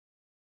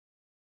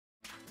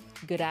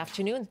Good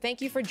afternoon. Thank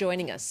you for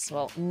joining us.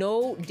 Well,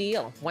 no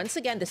deal. Once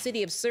again, the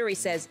city of Surrey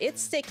says it's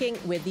sticking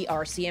with the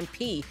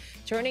RCMP,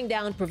 turning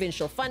down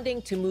provincial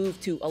funding to move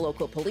to a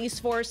local police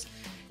force.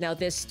 Now,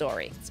 this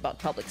story, it's about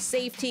public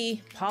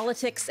safety,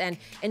 politics, and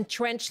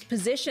entrenched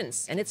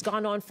positions, and it's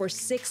gone on for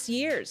 6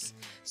 years.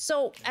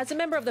 So, as a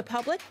member of the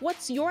public,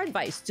 what's your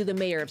advice to the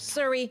mayor of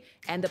Surrey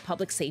and the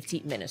public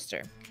safety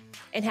minister?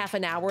 In half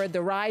an hour,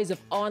 the rise of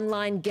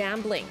online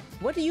gambling.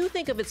 What do you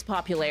think of its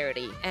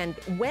popularity, and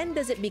when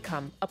does it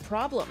become a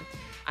problem?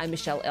 I'm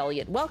Michelle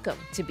Elliott. Welcome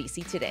to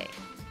BC Today.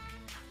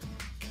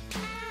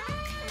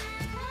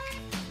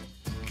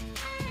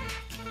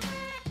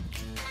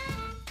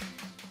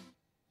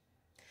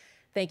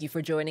 Thank you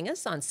for joining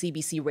us on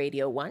CBC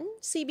Radio 1,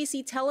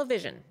 CBC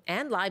Television,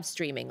 and live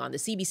streaming on the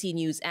CBC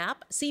News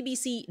app,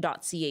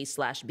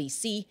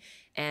 cbc.ca/BC,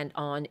 and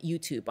on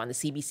YouTube on the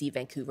CBC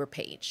Vancouver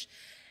page.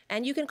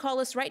 And you can call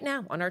us right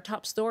now on our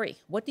top story.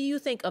 What do you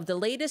think of the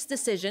latest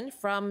decision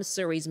from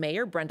Surrey's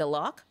Mayor, Brenda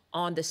Locke,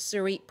 on the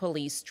Surrey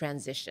police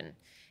transition?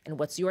 And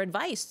what's your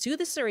advice to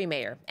the Surrey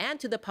Mayor and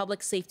to the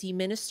Public Safety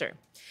Minister?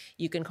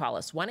 You can call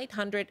us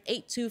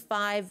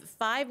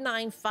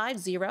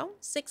 1-800-825-5950,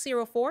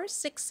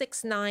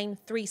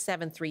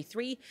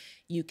 604-669-3733.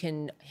 You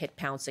can hit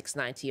pound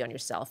 690 on your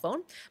cell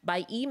phone.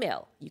 By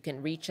email, you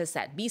can reach us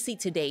at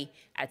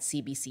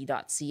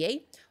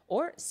bctoday@cbc.ca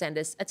or send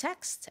us a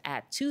text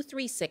at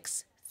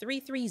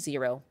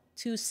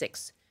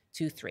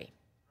 236-330-2623.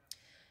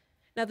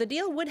 Now, the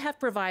deal would have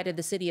provided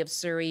the City of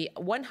Surrey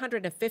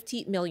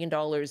 $150 million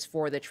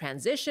for the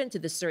transition to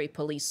the Surrey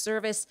Police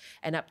Service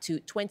and up to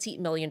 $20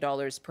 million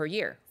per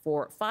year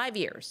for 5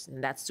 years.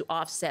 And that's to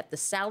offset the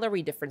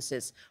salary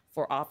differences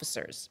for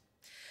officers.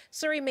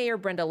 Surrey Mayor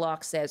Brenda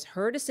Locke says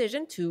her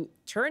decision to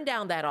turn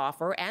down that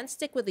offer and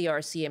stick with the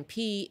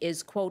RCMP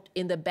is, quote,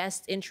 in the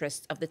best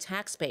interest of the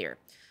taxpayer.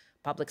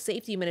 Public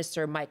Safety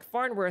Minister Mike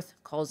Farnworth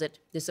calls it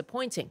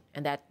disappointing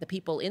and that the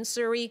people in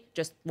Surrey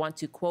just want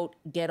to, quote,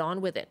 get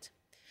on with it.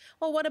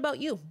 Well, what about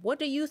you? What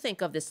do you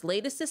think of this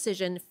latest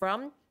decision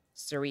from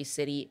Surrey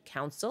City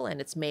Council and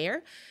its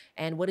mayor?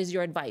 And what is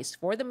your advice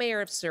for the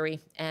mayor of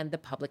Surrey and the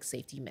public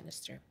safety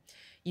minister?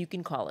 You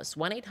can call us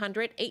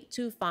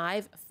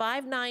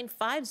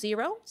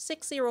 1-800-825-5950,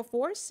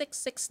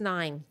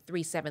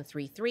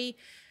 604-669-3733,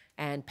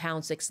 and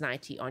pound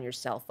 690 on your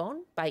cell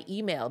phone. By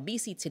email,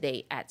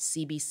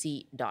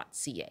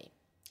 bctoday@cbc.ca.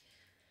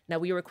 Now,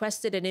 we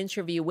requested an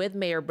interview with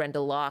Mayor Brenda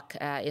Locke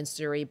in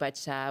Surrey,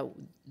 but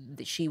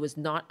she was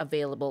not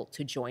available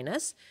to join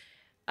us.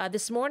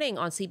 This morning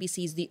on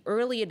CBC's The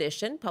Early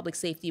Edition, Public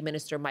Safety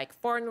Minister Mike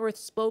Farnworth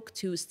spoke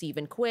to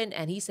Stephen Quinn,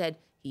 and he said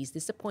he's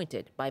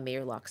disappointed by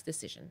Mayor Locke's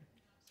decision.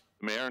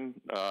 The mayor and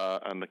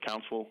the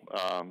council,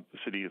 the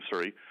City of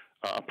Surrey,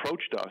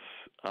 approached us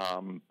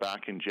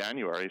back in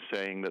January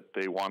saying that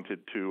they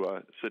wanted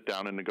to sit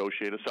down and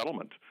negotiate a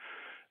settlement.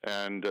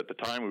 And at the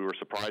time, we were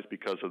surprised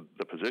because of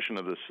the position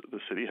of the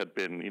city had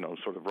been,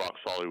 sort of rock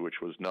solid,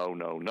 which was no,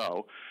 no,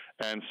 no.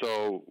 And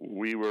so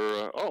we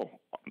were,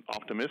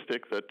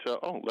 optimistic that,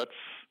 let's,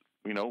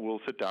 we'll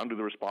sit down, do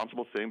the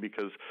responsible thing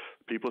because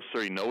people of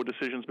Surrey know a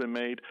decision's been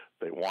made.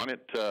 They want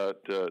it to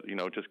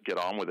just get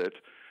on with it.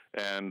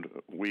 And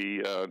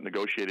we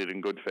negotiated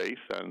in good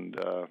faith and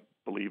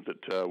believed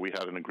that we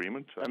had an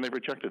agreement, and they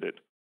rejected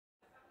it.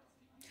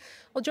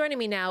 Well, joining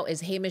me now is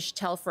Hamish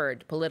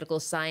Telford, political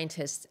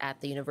scientist at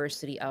the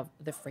University of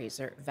the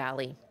Fraser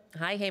Valley.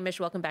 Hi, Hamish.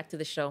 Welcome back to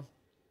the show.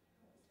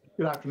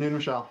 Good afternoon,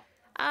 Michelle.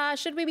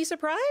 Should we be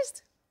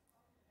surprised?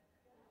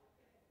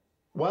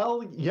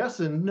 Well,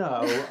 yes and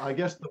no. I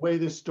guess the way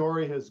this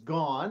story has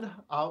gone,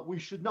 we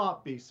should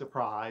not be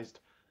surprised.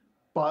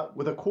 But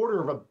with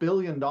 $250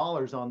 million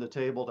on the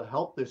table to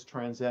help this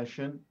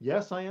transition,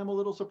 yes, I am a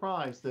little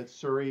surprised that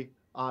Surrey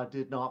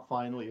did not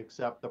finally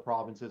accept the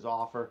province's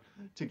offer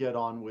to get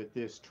on with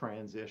this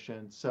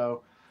transition.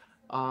 So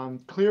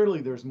clearly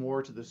there's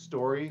more to the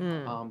story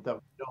that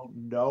we don't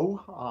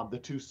know. The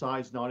two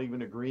sides not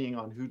even agreeing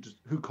on who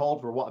called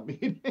for what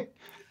meeting.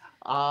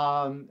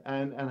 And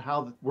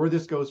where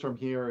this goes from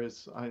here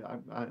is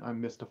I'm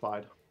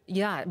mystified.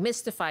 Yeah,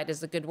 mystified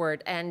is a good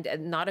word, and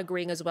not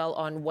agreeing as well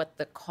on what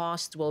the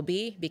cost will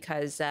be,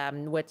 because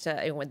when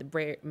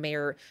the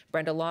Mayor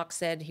Brenda Locke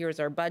said, here's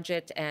our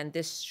budget, and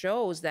this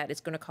shows that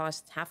it's going to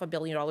cost $500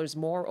 million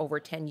more over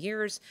 10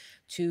 years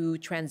to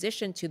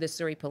transition to the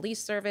Surrey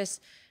Police Service.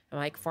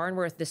 Mike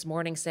Farnworth this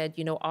morning said,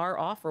 our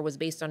offer was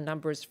based on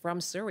numbers from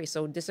Surrey,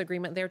 so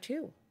disagreement there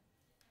too.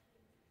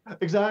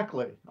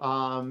 Exactly.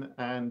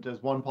 And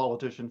as one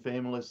politician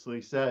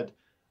famously said,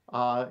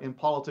 in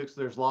politics,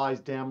 there's lies,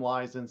 damn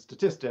lies, and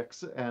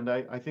statistics. And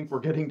I think we're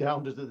getting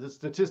down to the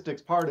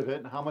statistics part of it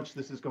and how much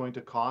this is going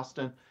to cost.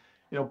 And,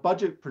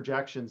 budget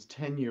projections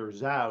 10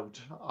 years out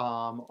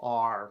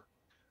are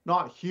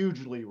not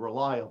hugely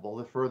reliable.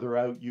 The further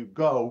out you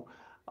go,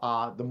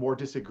 the more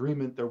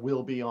disagreement there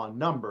will be on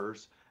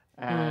numbers.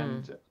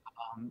 And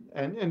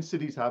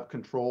cities have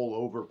control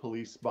over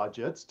police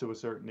budgets to a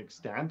certain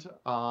extent,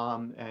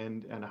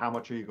 and how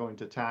much are you going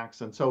to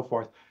tax and so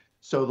forth.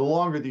 So the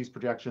longer these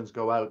projections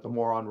go out, the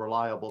more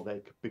unreliable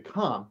they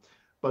become.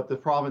 But the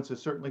province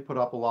has certainly put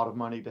up a lot of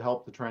money to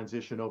help the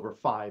transition over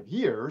 5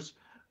 years.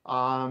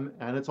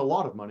 And it's a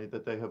lot of money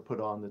that they have put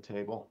on the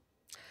table.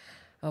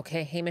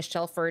 Okay, Hamish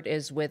Telford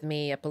is with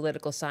me, a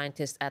political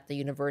scientist at the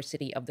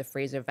University of the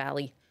Fraser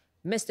Valley,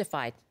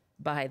 mystified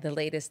by the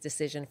latest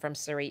decision from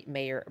Surrey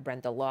Mayor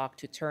Brenda Locke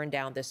to turn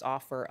down this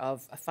offer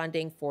of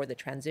funding for the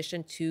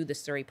transition to the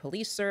Surrey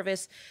Police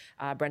Service.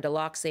 Brenda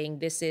Locke saying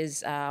this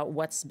is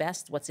what's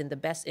best, what's in the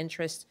best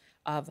interest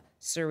of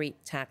Surrey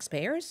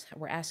taxpayers.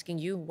 We're asking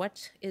you,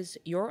 what is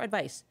your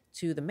advice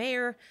to the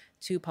mayor,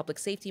 to Public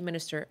Safety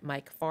Minister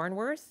Mike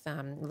Farnworth?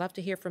 Love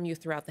to hear from you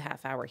throughout the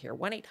half hour here.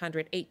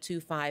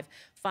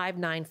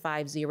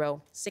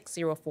 1-800-825-5950,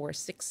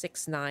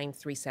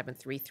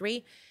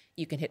 604-669-3733.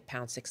 You can hit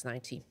pound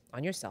 690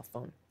 on your cell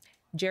phone.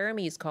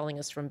 Jeremy is calling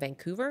us from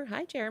Vancouver.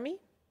 Hi, Jeremy.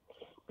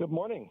 Good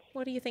morning.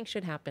 What do you think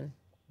should happen?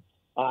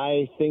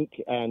 I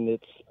think, and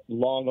it's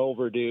long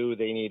overdue,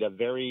 they need a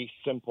very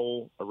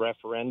simple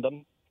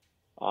referendum.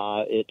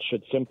 It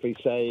should simply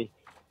say,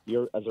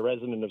 as a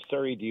resident of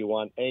Surrey, do you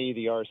want A,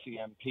 the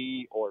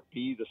RCMP, or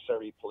B, the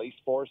Surrey Police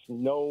Force?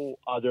 No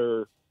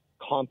other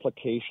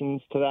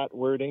complications to that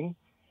wording.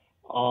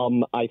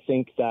 I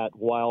think that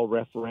while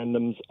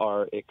referendums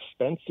are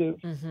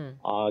expensive,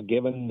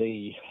 given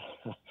the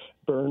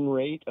burn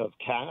rate of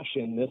cash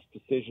in this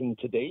decision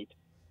to date,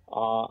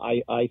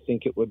 I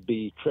think it would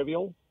be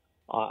trivial.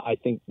 I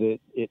think that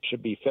it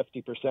should be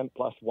 50%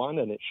 plus one,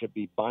 and it should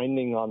be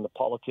binding on the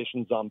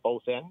politicians on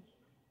both ends.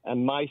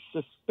 And my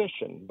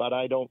suspicion, but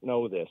I don't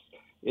know this,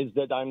 is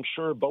that I'm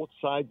sure both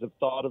sides have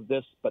thought of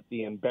this, but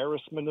the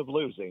embarrassment of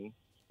losing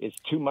is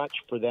too much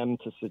for them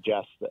to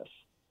suggest this.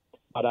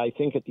 But I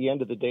think at the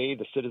end of the day,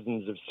 the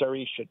citizens of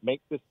Surrey should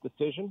make this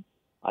decision.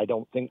 I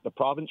don't think the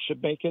province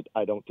should make it.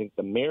 I don't think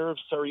the mayor of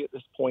Surrey at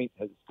this point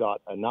has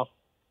got enough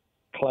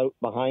clout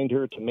behind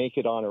her to make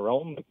it on her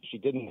own. She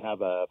didn't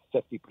have a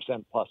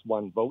 50% plus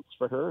one votes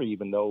for her,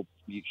 even though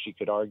she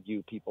could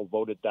argue people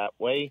voted that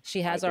way.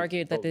 She has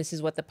argued that this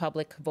is what the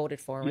public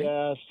voted for,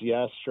 right?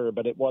 Yes, sure,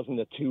 but it wasn't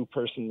a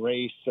two-person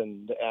race,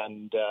 and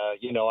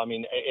you know, I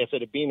mean, if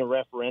it had been a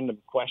referendum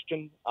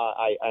question,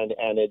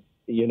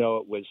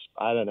 it was,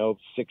 I don't know,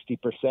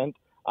 60%.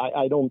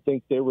 I don't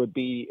think there would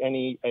be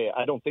any.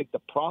 I don't think the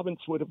province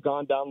would have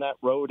gone down that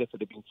road if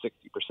it had been 60%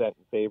 in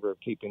favor of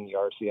keeping the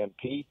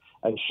RCMP,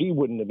 and she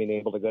wouldn't have been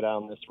able to go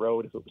down this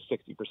road if it was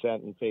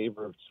 60% in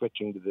favor of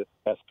switching to the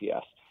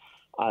SPS.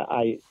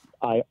 I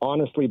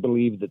honestly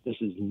believe that this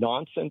is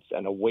nonsense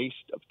and a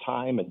waste of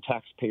time and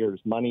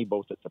taxpayers' money,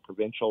 both at the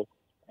provincial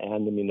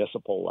and the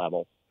municipal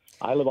level.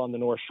 I live on the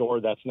North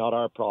Shore. That's not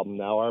our problem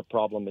now. Our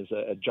problem is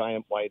a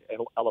giant white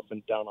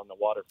elephant down on the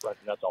waterfront,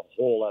 and that's a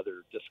whole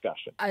other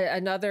discussion.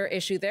 Another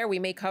issue there. We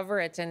may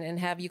cover it and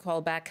have you call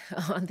back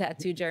on that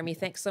too, Jeremy.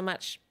 Thanks so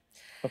much.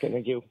 Okay,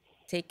 thank you.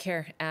 Take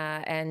care.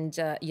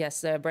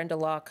 Yes, Brenda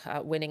Locke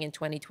winning in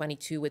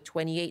 2022 with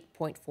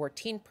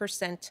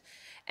 28.14%,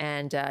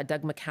 and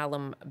Doug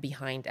McCallum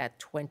behind at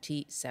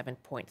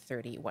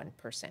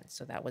 27.31%.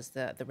 So that was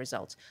the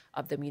result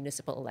of the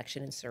municipal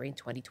election in Surrey in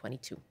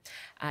 2022.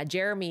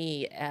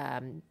 Jeremy,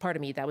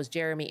 that was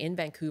Jeremy in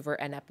Vancouver.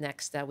 And up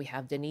next, we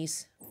have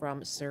Denise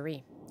from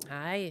Surrey.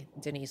 Hi,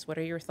 Denise. What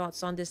are your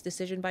thoughts on this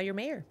decision by your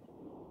mayor?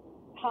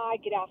 Hi,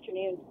 good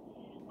afternoon.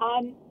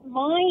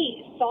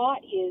 My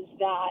thought is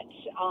that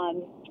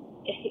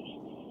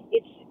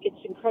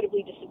it's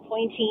incredibly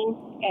disappointing,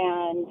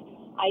 and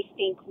I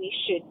think we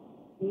should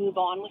move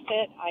on with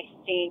it. I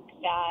think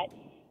that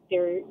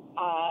there,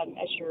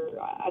 as your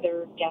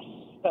other guests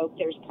spoke,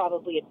 there's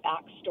probably a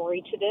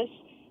backstory to this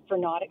for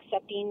not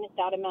accepting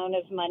that amount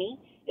of money.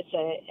 It's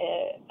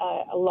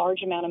a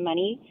large amount of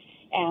money,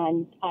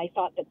 and I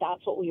thought that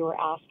that's what we were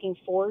asking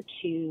for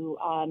to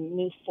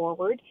move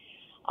forward.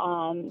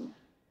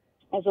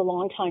 As a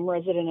longtime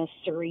resident of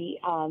Surrey,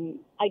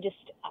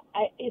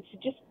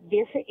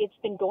 it's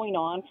been going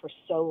on for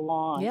so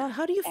long. Yeah,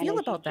 how do you feel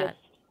about that?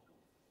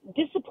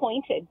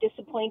 Disappointed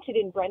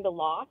in Brenda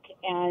Locke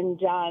and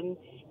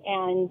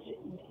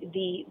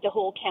the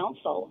whole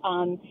council.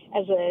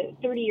 As a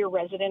 30-year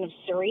resident of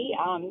Surrey,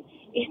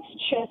 it's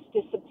just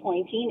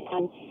disappointing,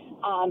 and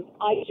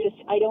I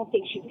don't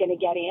think she's going to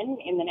get in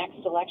the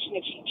next election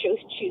if she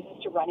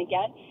chooses to run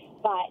again.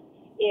 But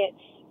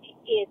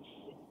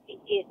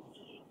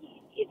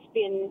it's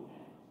been,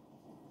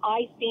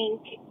 I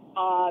think,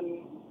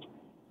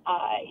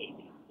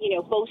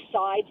 both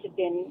sides have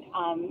been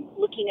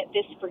looking at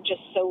this for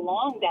just so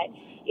long that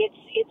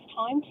it's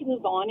time to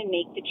move on and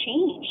make the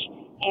change.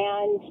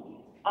 And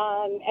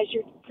as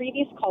your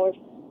previous caller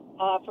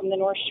from the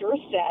North Shore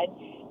said,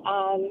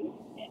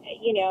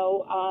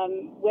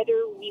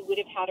 whether we would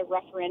have had a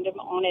referendum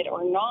on it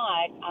or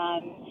not,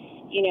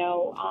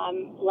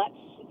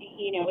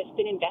 it's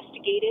been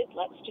investigated.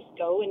 Let's just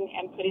go and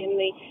put in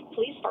the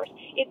police force.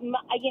 It's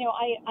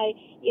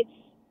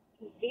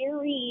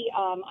very,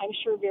 I'm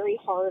sure, very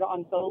hard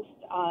on both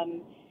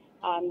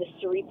the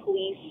Surrey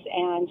Police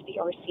and the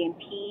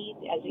RCMP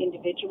as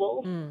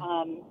individuals.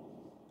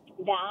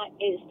 that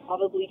is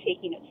probably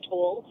taking its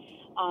toll.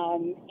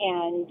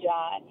 And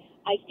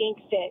I think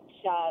that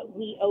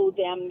we owe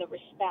them the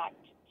respect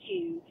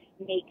to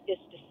make this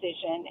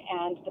decision,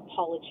 and the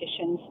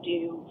politicians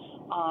do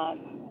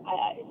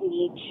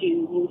need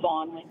to move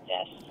on with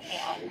this.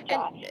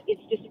 And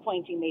it's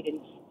disappointing they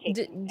didn't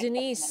take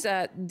Denise,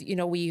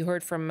 we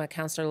heard from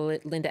Councillor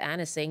Linda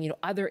Anna saying,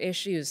 other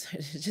issues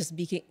just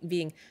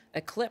being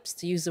eclipsed,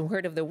 to use the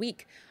word of the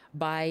week,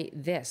 by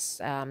this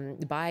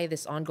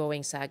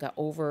ongoing saga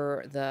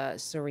over the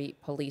Surrey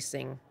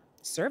policing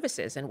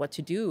services and what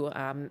to do.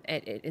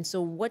 And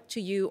so what to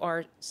you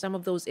are some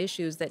of those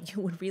issues that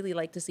you would really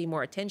like to see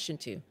more attention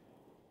to?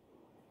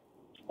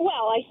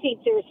 Well, I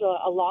think there's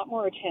a lot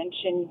more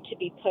attention to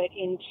be put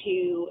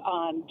into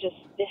just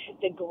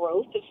the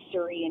growth of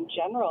Surrey in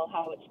general,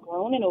 how it's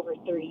grown in over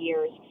 30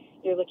 years.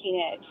 They're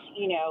looking at,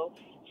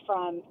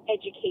 from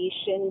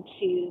education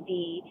to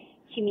the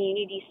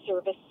community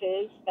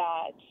services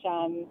that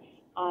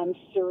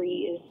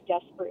Surrey is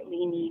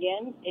desperately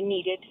needed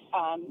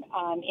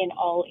in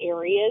all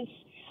areas,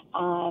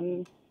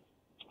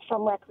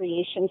 from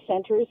recreation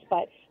centers,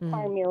 but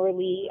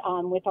primarily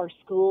with our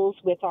schools,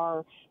 with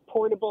our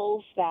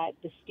portables that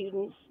the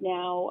students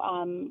now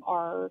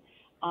are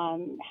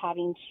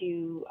having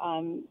to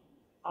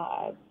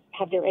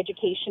have their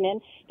education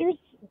in.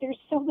 There's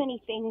so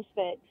many things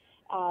that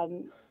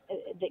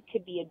that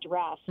could be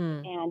addressed,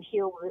 and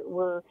here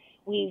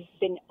we've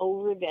been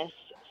over this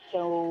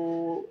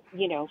for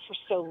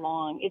so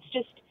long. It's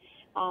just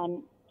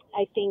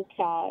I think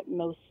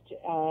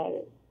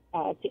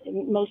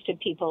most of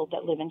people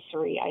that live in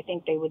Surrey, I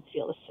think they would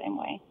feel the same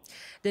way.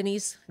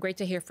 Denise, great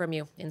to hear from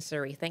you in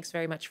Surrey. Thanks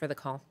very much for the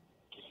call.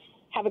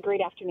 Have a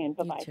great afternoon.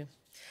 Bye-bye. You too.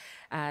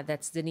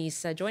 That's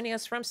Denise joining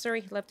us from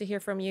Surrey. Love to hear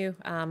from you.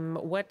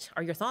 What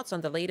are your thoughts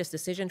on the latest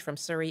decision from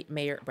Surrey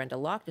Mayor Brenda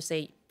Locke to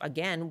say,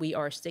 again, we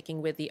are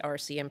sticking with the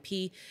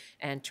RCMP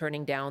and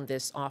turning down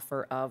this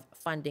offer of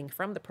funding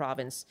from the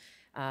province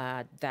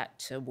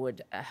that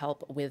would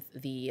help with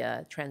the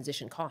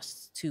transition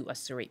costs to a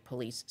Surrey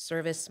police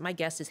service? My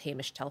guest is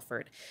Hamish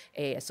Telford,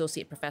 an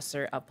associate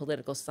professor of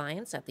political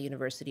science at the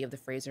University of the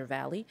Fraser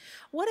Valley.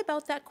 What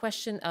about that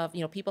question of,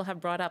 people have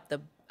brought up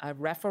the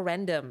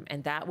referendum,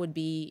 and that would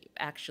be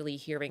actually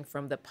hearing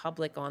from the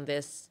public on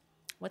this.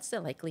 What's the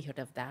likelihood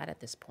of that at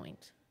this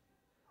point?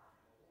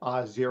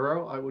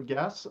 Zero, I would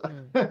guess.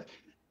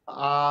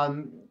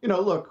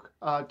 Look,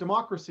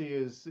 democracy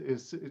is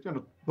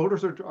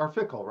voters are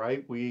fickle,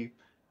 right?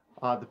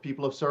 The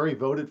people of Surrey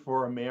voted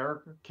for a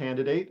mayor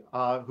candidate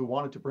who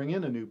wanted to bring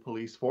in a new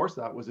police force.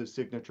 That was his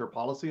signature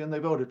policy, and they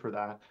voted for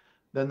that.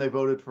 Then they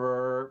voted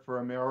for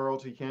a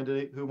mayoralty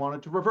candidate who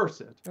wanted to reverse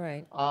it.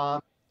 Right.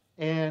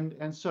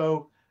 And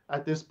so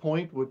at this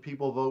point, would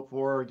people vote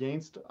for or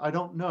against? I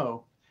don't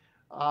know.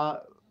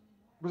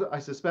 I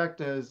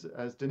suspect, as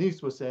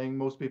Denise was saying,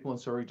 most people in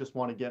Surrey just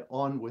want to get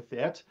on with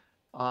it.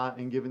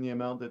 And given the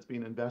amount that's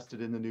been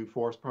invested in the new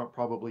force,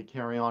 probably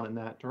carry on in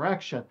that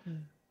direction.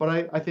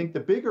 But I think the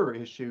bigger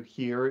issue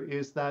here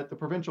is that the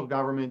provincial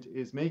government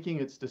is making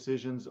its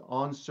decisions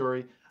on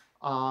Surrey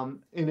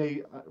from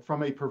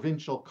a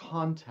provincial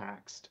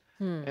context.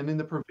 And in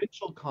the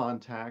provincial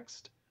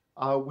context,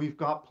 we've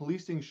got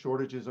policing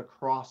shortages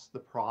across the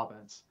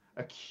province,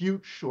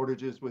 acute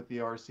shortages with the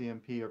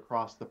RCMP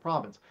across the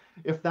province.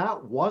 If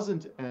that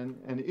wasn't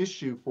an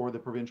issue for the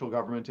provincial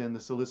government and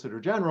the Solicitor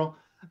General,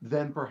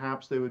 then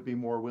perhaps they would be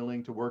more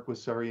willing to work with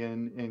Surrey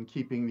in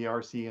keeping the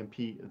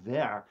RCMP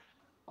there.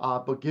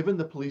 But given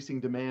the policing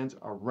demands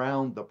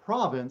around the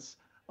province,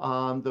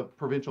 the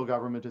provincial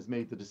government has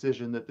made the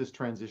decision that this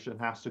transition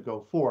has to go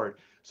forward.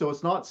 So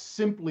it's not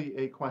simply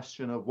a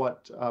question of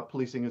what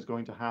policing is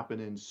going to happen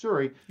in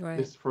Surrey. Right.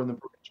 This, from the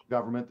provincial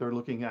government, they're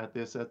looking at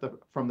this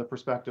from the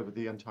perspective of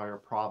the entire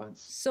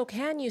province. So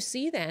can you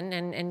see then,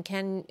 and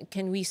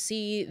can we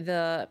see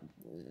the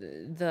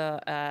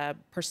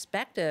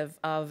perspective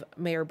of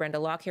Mayor Brenda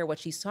Locke here? What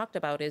she's talked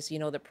about is,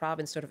 the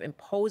province sort of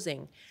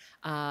imposing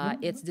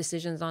its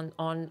decisions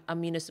on a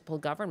municipal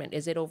government.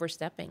 Is it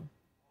overstepping?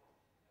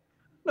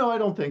 No, I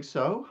don't think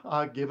so.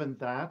 Given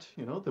that,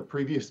 the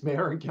previous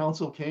mayor and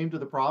council came to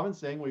the province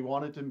saying we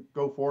wanted to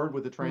go forward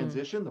with the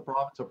transition. The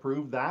province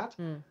approved that.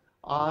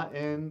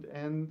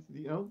 And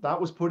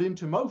that was put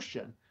into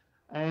motion.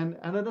 And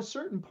at a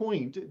certain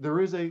point,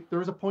 there is a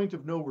point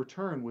of no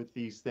return with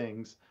these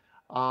things.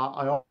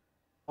 I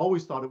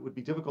always thought it would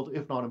be difficult,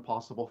 if not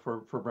impossible,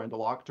 for Brenda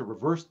Locke to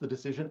reverse the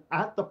decision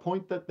at the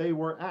point that they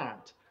were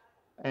at.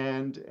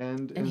 And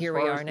here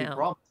we are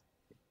now.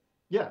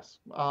 Yes,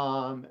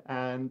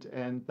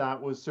 and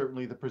that was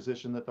certainly the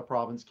position that the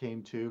province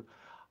came to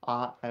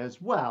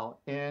as well.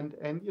 And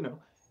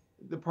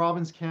the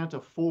province can't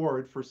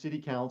afford for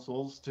city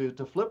councils to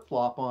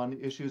flip-flop on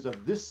issues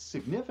of this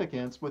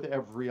significance with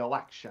every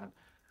election.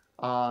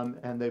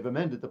 And they've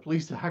amended the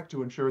Police Act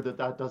to ensure that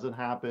that doesn't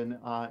happen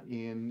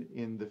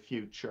in the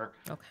future.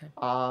 Okay.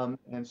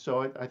 And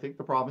so I think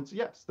the province,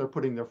 yes, they're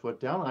putting their foot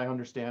down. I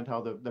understand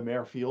how the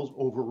mayor feels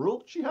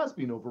overruled. She has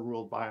been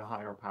overruled by a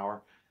higher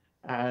power.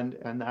 And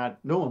that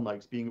no one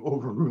likes being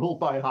overruled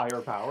by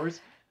higher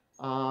powers.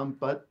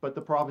 But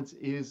the province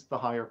is the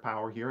higher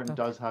power here and Okay.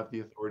 does have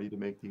the authority to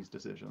make these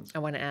decisions. I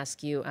want to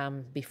ask you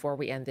before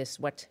we end this,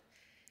 what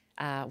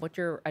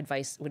your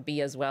advice would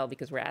be as well,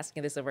 because we're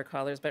asking this of our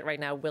callers. But right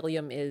now,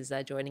 William is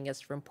joining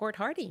us from Port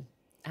Hardy.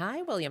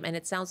 Hi, William. And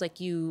it sounds like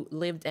you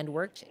lived and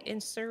worked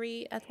in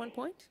Surrey at one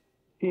point.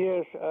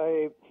 Yes,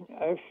 I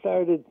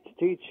started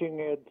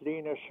teaching at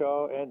Lena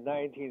Shaw in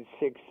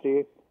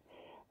 1960.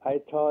 I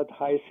taught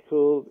high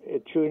school,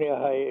 junior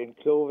high in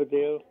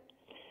Cloverdale.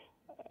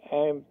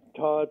 I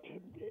taught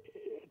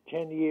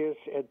 10 years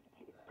at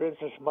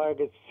Princess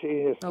Margaret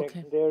Senior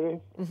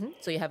Secondary.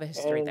 So you have a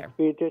history and there.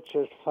 we did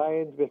just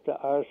fine with the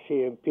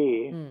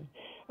RCMP.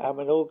 I'm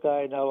an old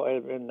guy now.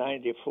 I'm in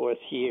 94th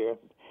year.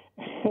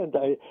 And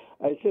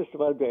I just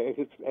want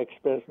to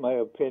express my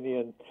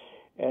opinion.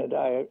 And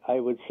I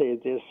would say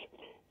this.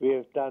 We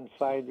have done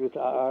fine with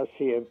our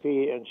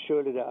RCMP, and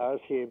surely the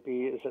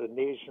RCMP is a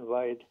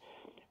nationwide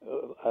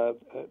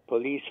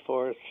police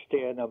force.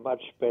 They're in a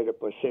much better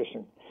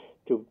position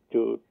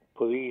to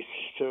police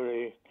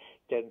Surrey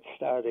than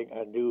starting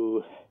a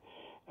new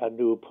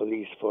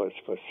police force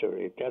for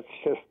Surrey. That's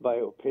just my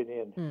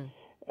opinion,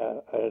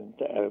 and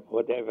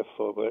whatever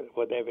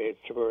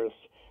it's worth.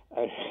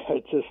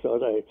 I just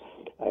thought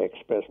I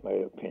expressed my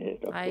opinion.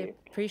 Okay. I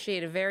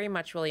appreciate it very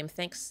much, William.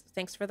 Thanks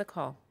for the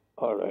call.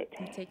 All right.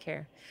 Take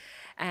care.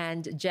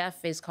 And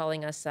Jeff is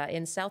calling us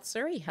in South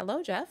Surrey.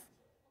 Hello, Jeff.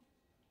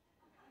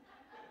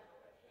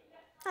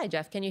 Hi,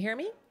 Jeff. Can you hear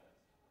me?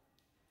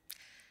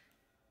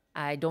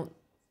 I don't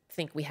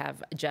think we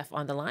have Jeff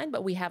on the line,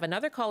 but we have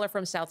another caller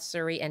from South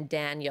Surrey, and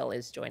Daniel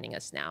is joining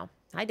us now.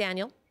 Hi,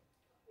 Daniel.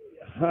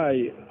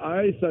 Hi.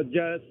 I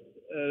suggest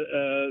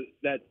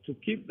that to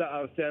keep the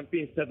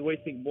RCMP instead of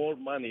wasting more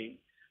money,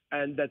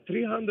 and the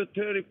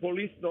 330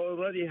 police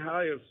already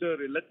hired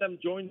Surrey, let them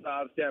join the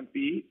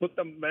RCMP, put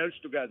them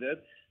merged together.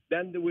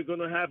 Then we're going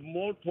to have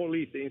more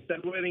police. Instead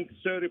of wearing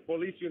Surrey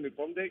police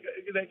uniform, they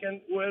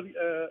can wear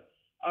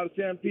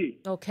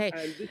RCMP. Okay.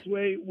 And this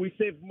way we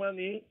save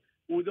money.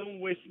 We don't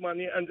waste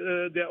money, and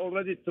they're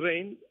already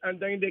trained, and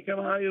then they can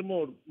hire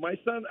more. My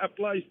son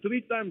applies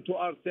 3 times to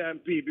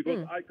RCMP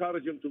because I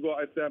encourage him to go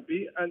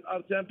RCMP, and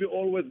RCMP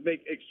always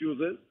make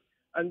excuses.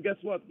 And guess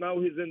what? Now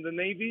he's in the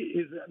Navy.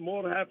 He's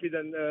more happy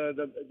than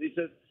he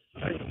says,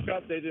 thank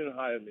God they didn't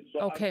hire me.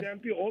 So Okay.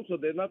 RCMP also,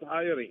 they're not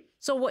hiring.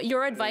 So what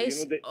your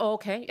advice?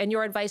 Okay, and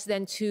your advice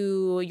then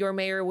to your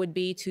mayor would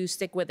be to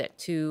stick with it,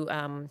 to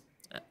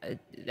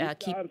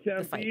keep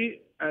the fight. RCMP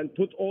and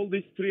put all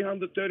these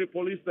 330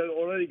 police that are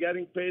already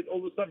getting paid,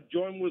 all the stuff,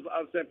 join with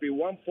RCMP.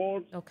 One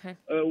force, Okay.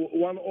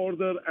 One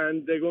order,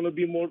 and they're going to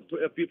be more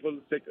people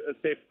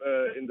safe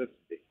in the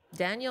city.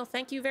 Daniel,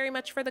 thank you very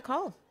much for the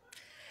call.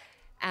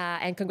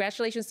 And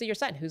congratulations to your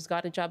son, who's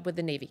got a job with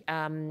the Navy.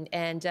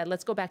 And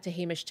let's go back to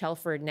Hamish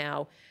Telford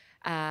now.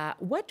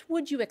 What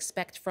would you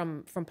expect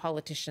from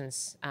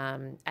politicians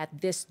at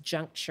this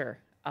juncture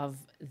of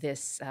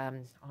this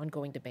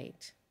ongoing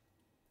debate?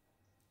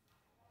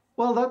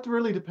 Well, that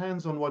really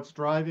depends on what's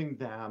driving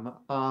them.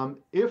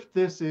 If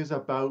this is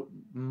about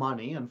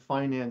money and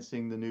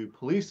financing the new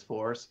police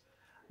force,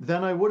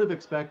 then I would have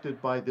expected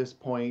by this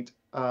point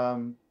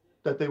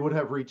that they would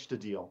have reached a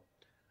deal.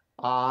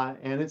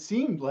 And it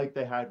seemed like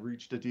they had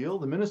reached a deal.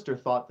 The minister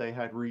thought they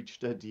had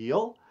reached a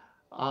deal.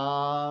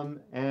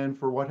 And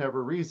for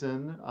whatever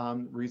reason,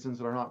 reasons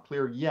that are not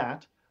clear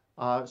yet,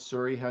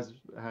 Surrey has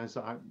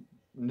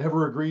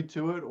never agreed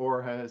to it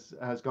or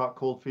has got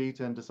cold feet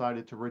and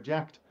decided to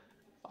reject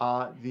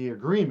the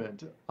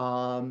agreement.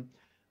 I'm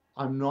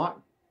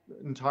not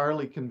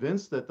entirely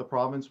convinced that the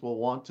province will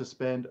want to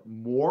spend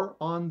more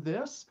on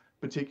this,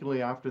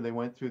 particularly after they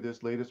went through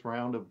this latest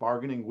round of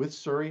bargaining with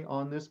Surrey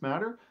on this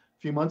matter.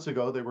 A few months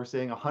ago, they were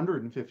saying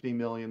 150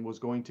 million was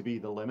going to be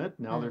the limit.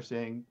 Now they're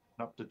saying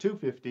up to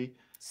 250.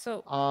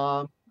 So,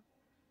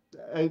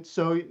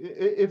 so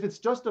if it's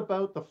just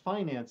about the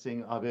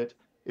financing of it,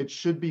 it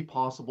should be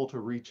possible to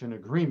reach an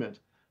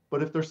agreement.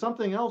 But if there's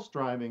something else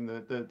driving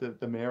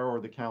the mayor or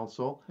the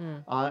council,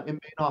 it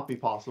may not be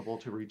possible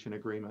to reach an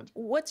agreement.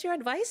 what's your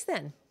advice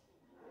then?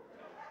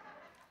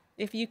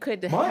 If you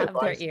could My have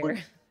their advice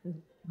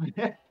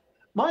ear.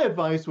 My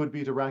advice would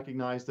be to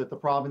recognize that the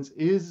province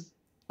is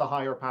the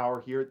higher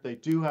power here. They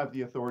do have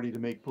the authority to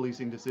make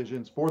policing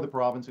decisions for the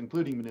province,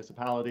 including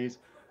municipalities.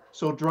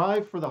 So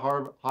drive for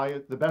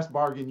the best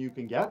bargain you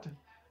can get,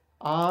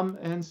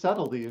 and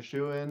settle the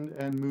issue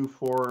and move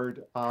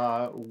forward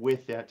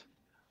with it.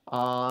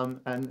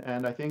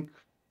 And I think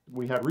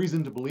we had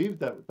reason to believe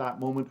that that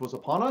moment was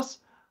upon us,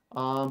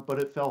 but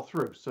it fell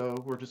through. So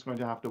we're just going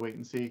to have to wait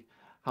and see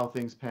how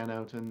things pan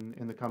out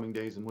in the coming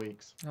days and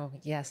weeks. Oh,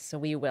 yes, so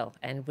we will.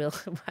 And we'll,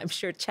 I'm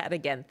sure, chat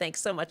again. Thanks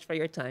so much for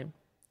your time.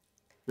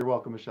 You're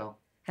welcome, Michelle.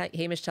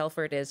 Hamish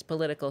Telford is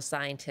political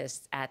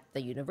scientist at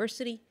the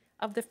University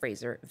of the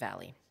Fraser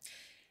Valley.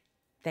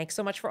 Thanks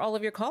so much for all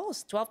of your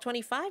calls.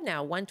 12:25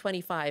 now,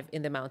 1:25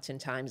 in the Mountain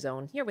Time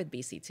Zone, here with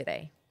BC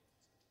Today.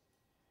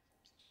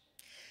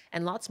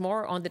 And lots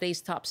more on the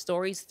day's top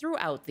stories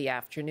throughout the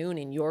afternoon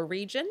in your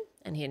region.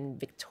 And in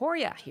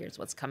Victoria, here's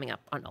what's coming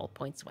up on All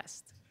Points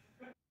West.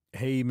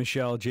 Hey,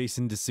 Michelle,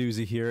 Jason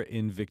D'Souza here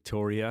in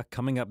Victoria.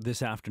 Coming up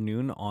this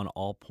afternoon on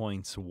All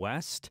Points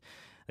West,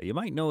 you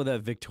might know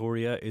that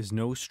Victoria is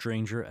no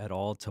stranger at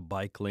all to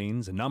bike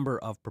lanes. A number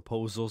of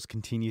proposals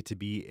continue to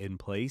be in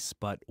place,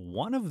 but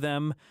one of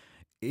them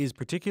is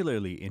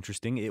particularly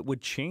interesting. It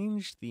would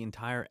change the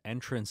entire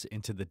entrance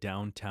into the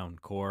downtown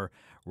core.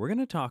 We're going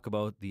to talk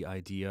about the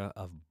idea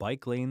of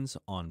bike lanes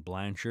on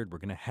Blanchard. We're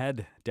going to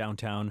head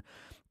downtown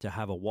to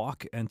have a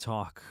walk and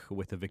talk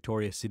with a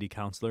Victoria City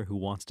Councillor who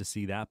wants to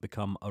see that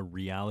become a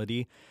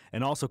reality.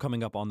 And also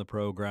coming up on the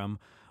program,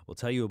 we'll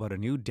tell you about a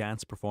new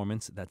dance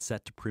performance that's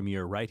set to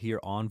premiere right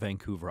here on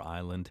Vancouver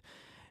Island.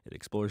 It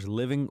explores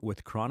living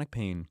with chronic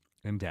pain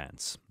and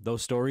dance.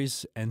 Those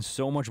stories and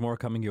so much more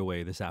coming your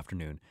way this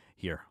afternoon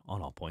here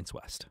on All Points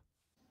West.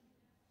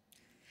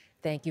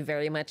 Thank you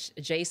very much,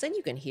 Jason.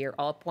 You can hear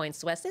All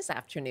Points West this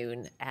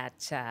afternoon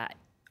at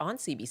on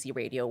CBC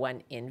Radio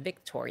 1 in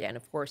Victoria. And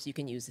of course, you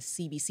can use the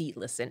CBC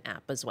Listen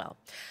app as well.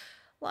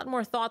 A lot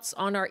more thoughts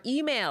on our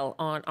email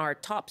on our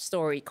top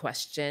story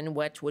question.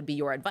 What would be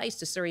your advice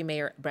to Surrey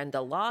Mayor Brenda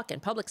Locke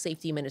and Public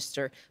Safety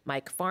Minister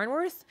Mike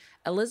Farnworth?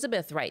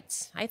 Elizabeth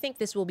writes, I think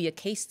this will be a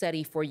case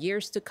study for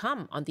years to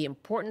come on the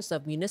importance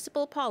of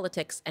municipal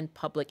politics and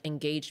public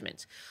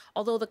engagement.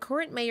 Although the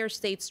current mayor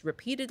states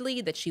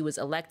repeatedly that she was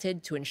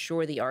elected to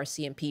ensure the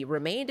RCMP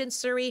remained in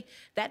Surrey,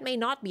 that may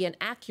not be an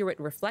accurate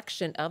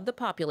reflection of the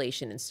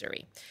population in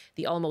Surrey.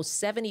 The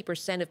almost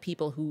 70% of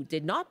people who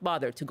did not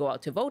bother to go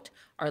out to vote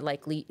are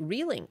likely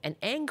reeling and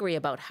angry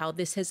about how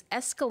this has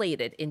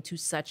escalated into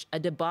such a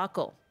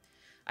debacle.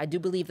 I do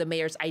believe the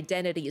mayor's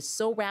identity is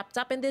so wrapped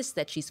up in this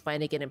that she's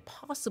finding it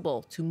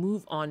impossible to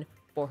move on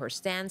for her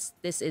stance.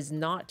 This is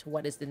not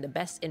what is in the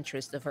best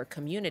interest of her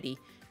community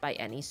by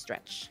any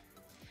stretch.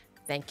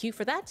 Thank you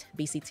for that.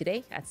 BC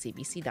Today at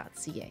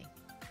cbc.ca.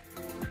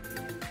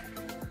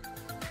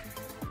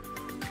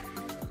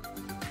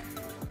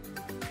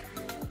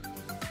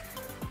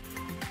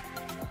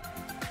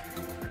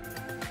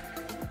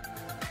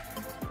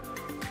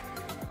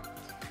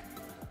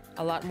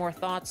 A lot more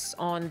thoughts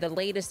on the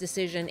latest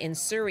decision in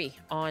Surrey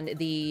on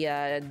the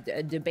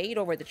debate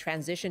over the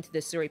transition to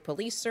the Surrey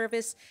Police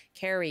Service.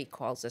 Carrie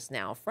calls us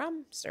now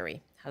from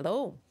Surrey.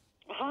 Hello.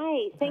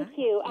 Hi, thank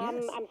you.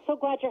 Yes. I'm so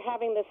glad you're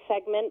having this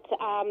segment.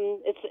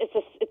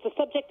 It's a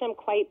subject I'm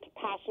quite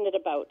passionate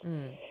about.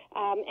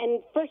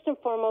 And first and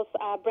foremost,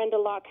 Brenda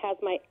Locke has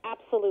my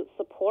absolute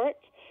support.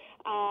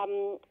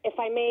 If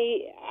I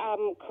may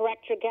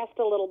correct your guest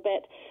a little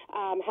bit,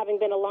 having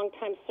been a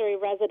longtime Surrey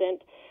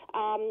resident,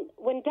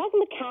 when Doug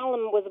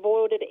McCallum was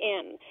voted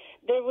in,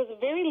 there was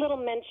very little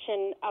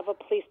mention of a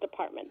police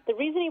department. The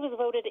reason he was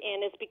voted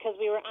in is because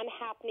we were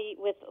unhappy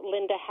with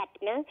Linda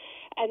Hepner,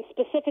 and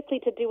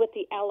specifically to do with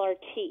the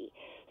LRT.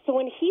 So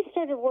when he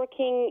started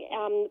working,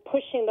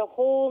 pushing the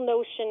whole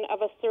notion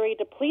of a Surrey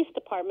police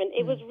department,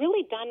 it was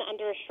really done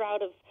under a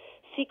shroud of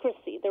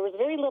secrecy. There was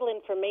very little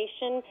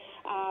information.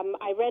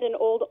 I read an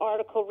old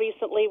article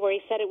recently where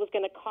he said it was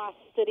going to cost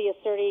City of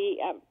Surrey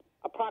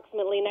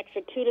approximately an extra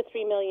 $2 to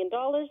 $3 million.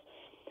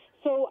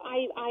 So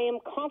I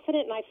am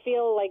confident, and I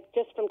feel like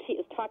just from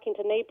talking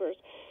to neighbors,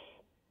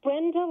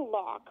 Brenda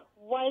Locke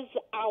was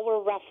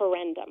our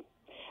referendum.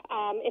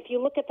 If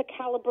you look at the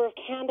caliber of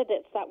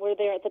candidates that were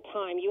there at the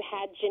time, you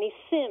had Ginny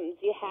Sims,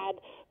 you had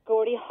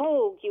Gordy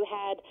Hogue, you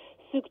had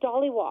Suk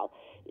Dhaliwal.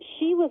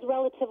 She was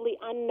relatively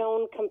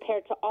unknown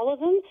compared to all of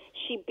them.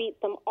 She beat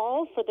them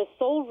all for the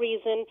sole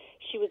reason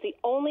she was the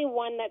only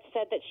one that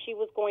said that she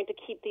was going to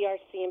keep the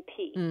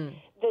RCMP.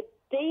 The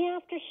day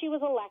after she was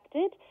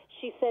elected,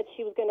 she said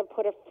she was going to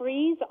put a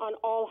freeze on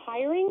all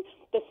hiring.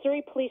 The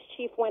Surrey police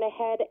chief went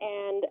ahead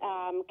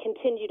and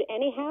continued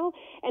anyhow.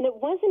 And it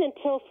wasn't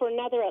until for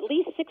another at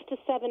least 6 to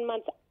 7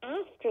 months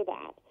after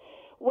that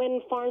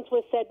when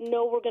Farnsworth said,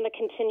 no, we're going to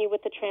continue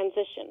with the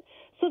transition.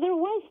 So there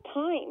was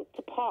time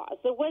to pause.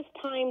 There was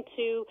time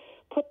to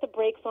put the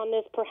brakes on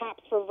this,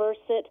 perhaps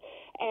reverse it.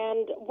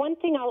 And one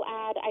thing I'll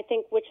add, I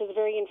think, which is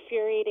very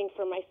infuriating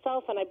for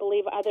myself and I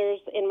believe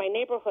others in my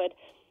neighborhood,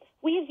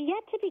 we have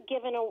yet to be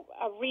given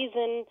a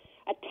reason,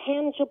 a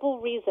tangible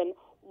reason,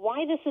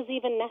 why this is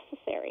even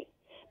necessary.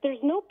 There's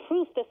no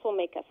proof this will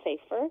make us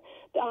safer.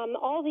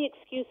 All the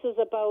excuses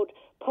about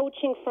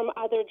poaching from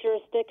other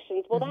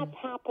jurisdictions, well, that's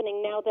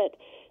happening now that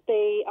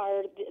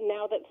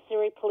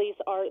Surrey police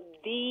are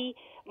the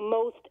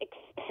most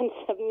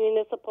expensive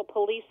municipal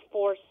police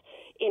force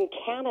in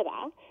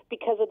Canada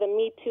because of the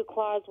Me Too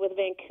clause with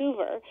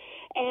Vancouver.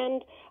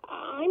 And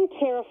I'm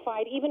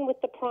terrified, even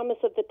with the promise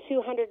of the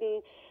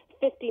 $250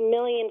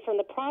 million from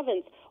the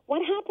province.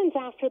 What happens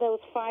after those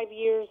 5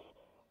 years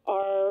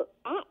are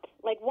up?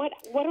 Like, what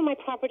are my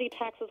property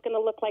taxes going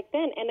to look like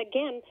then? And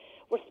again,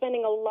 we're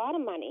spending a lot of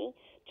money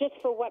just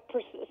for what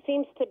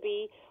seems to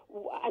be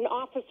an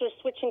officer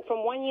switching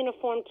from one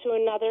uniform to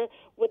another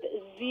with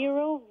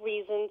zero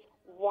reasons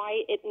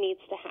why it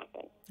needs to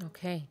happen.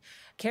 Okay.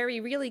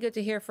 Carrie, really good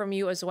to hear from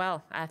you as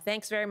well.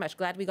 Thanks very much.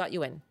 Glad we got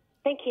you in.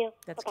 Thank you.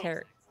 That's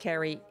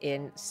Carrie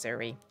in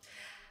Surrey.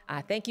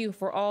 Thank you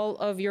for all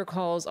of your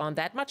calls on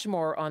that, much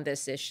more on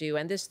this issue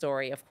and this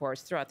story, of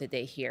course, throughout the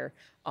day here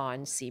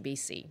on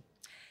CBC.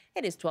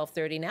 It is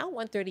 12:30 now,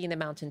 1:30 in the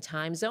Mountain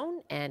Time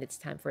Zone, and it's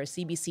time for a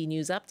CBC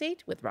News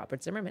Update with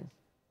Robert Zimmerman.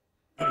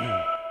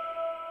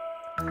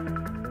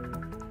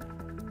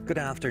 Good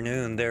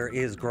afternoon. There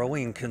is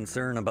growing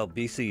concern about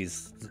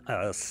BC's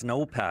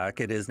snowpack.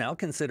 It is now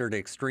considered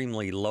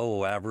extremely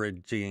low,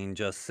 averaging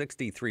just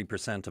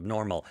 63% of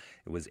normal.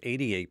 It was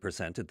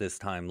 88% at this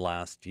time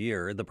last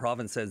year. The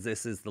province says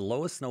this is the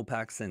lowest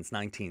snowpack since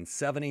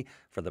 1970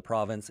 for the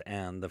province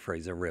and the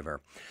Fraser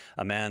River.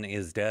 A man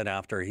is dead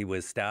after he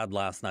was stabbed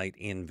last night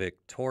in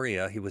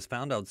Victoria. He was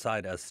found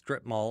outside a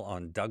strip mall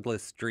on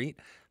Douglas Street.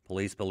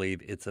 Police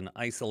believe it's an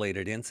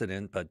isolated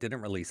incident, but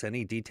didn't release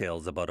any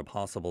details about a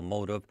possible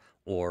motive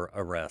or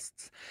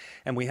arrests.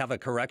 And we have a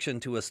correction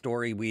to a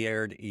story we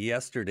aired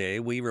yesterday.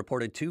 We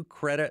reported two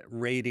credit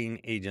rating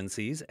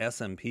agencies,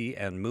 S&P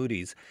and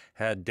Moody's,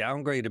 had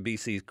downgraded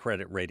BC's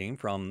credit rating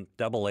from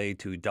AA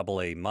to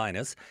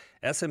AA-.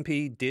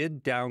 S&P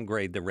did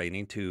downgrade the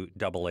rating to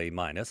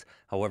AA-.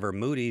 However,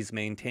 Moody's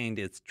maintained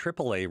its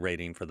AAA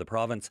rating for the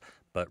province,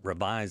 but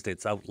revised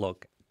its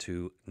outlook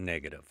to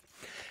negative.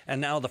 And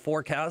now the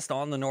forecast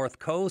on the North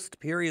Coast.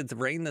 Periods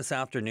of rain this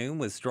afternoon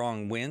with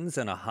strong winds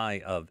and a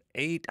high of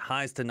 8,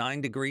 highs to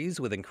 9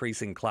 degrees with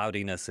increasing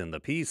cloudiness in the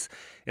Peace.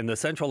 In the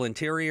central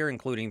interior,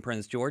 including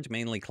Prince George,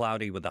 mainly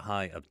cloudy with a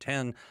high of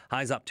 10,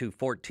 highs up to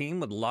 14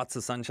 with lots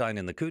of sunshine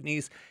in the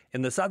Kootenays.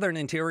 In the southern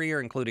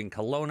interior, including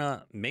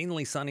Kelowna,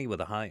 mainly sunny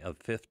with a high of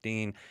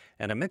 15,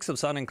 and a mix of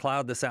sun and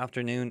cloud this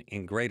afternoon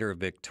in Greater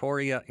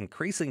Victoria,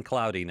 increasing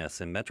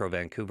cloudiness in Metro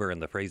Vancouver and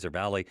the Fraser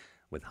Valley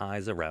with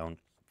highs around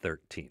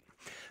 13.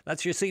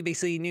 That's your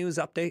CBC News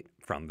Update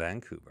from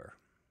Vancouver.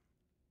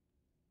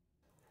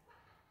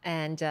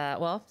 And,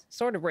 well,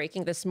 sort of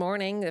breaking this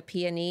morning, the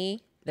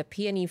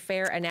PNE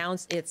Fair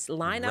announced its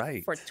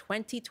lineup for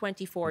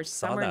 2024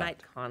 Summer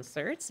Night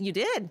Concerts. You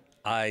did?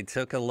 I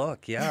took a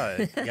look,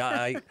 yeah.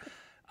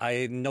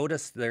 I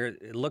noticed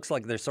it looks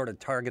like they're sort of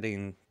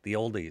targeting the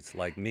oldies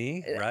like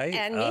me, right?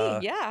 And me,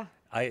 yeah.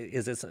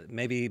 Is this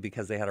maybe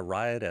because they had a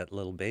riot at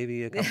Little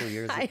Baby a couple of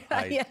years ago?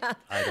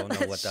 I don't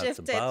know what that's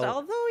about.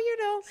 Although,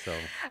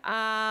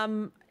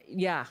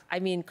 yeah, I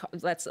mean,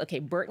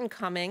 Burton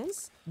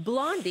Cummings,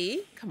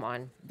 Blondie, come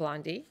on,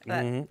 Blondie,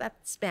 that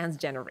spans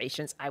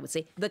generations, I would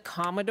say. The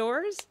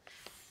Commodores,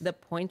 the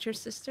Pointer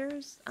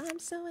Sisters, I'm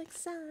so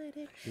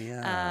excited.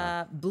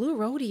 Yeah. Blue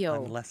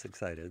Rodeo. I'm less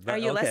excited. But are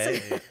you less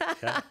excited?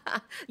 Yeah.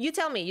 You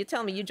tell me,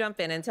 you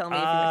jump in and tell me.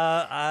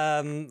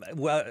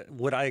 Well,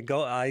 would I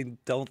go? I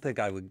don't think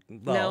I would.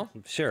 Well,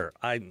 no? Sure.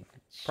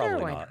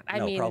 Probably not.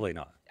 Probably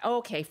not.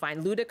 Okay,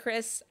 fine.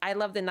 Ludacris. I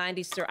love the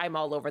 90s tour. I'm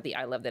all over the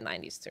I love the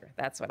 90s tour.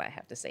 That's what I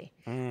have to say.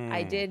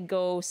 I did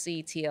go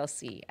see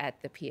TLC at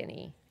the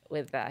PNE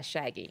with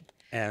Shaggy.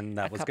 And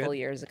that was a couple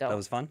years ago. That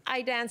was fun?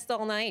 I danced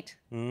all night.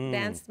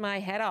 Danced my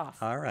head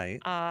off. All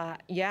right.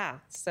 Yeah,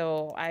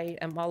 so I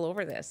am all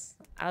over this.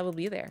 I will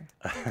be there.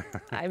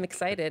 I'm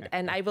excited.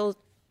 And I will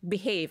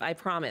behave, I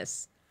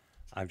promise.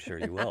 I'm sure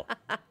you will.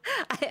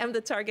 I am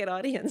the target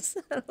audience.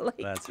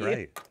 That's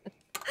right.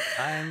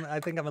 I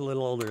think I'm a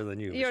little older than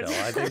you, Michelle.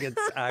 I think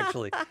it's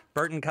actually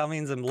Burton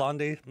Cummings and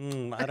Blondie.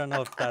 I don't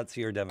know if that's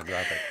your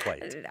demographic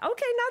quite. Okay,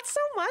 not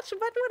so much,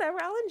 but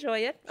whatever. I'll enjoy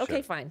it. Okay,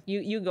 Sure. Fine.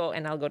 You go,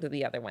 and I'll go to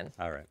the other one.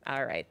 All right.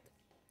 All right.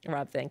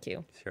 Rob, thank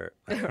you. Sure.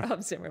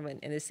 Rob Zimmerman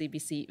in the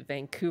CBC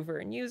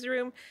Vancouver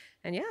newsroom.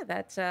 And yeah,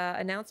 that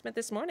announcement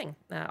this morning,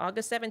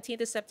 August 17th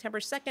to September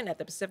 2nd at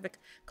the Pacific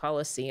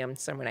Coliseum,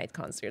 Summer Night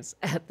Concerts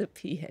at the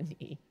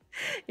PNE.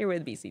 You're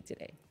with BC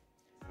Today.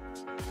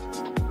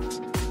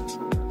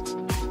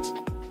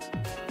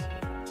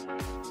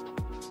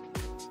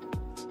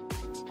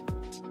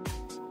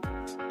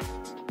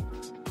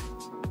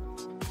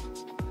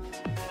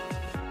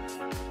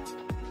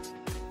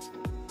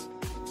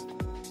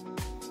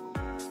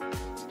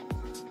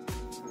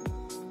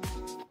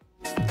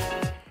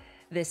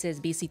 This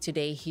is BC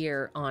Today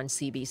here on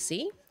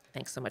CBC.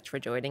 Thanks so much for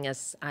joining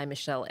us. I'm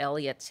Michelle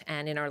Elliott,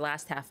 and in our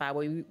last half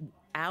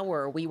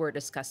hour, we were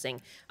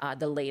discussing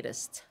the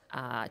latest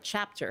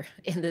chapter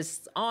in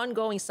this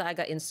ongoing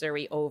saga in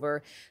Surrey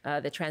over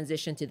the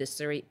transition to the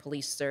Surrey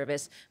Police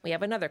Service. We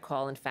have another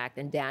call, in fact,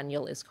 and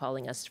Daniel is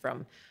calling us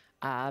from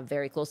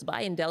very close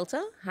by in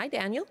Delta. Hi,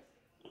 Daniel.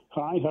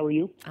 Hi, how are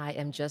you? I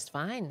am just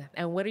fine.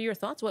 And what are your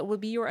thoughts? What would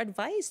be your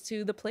advice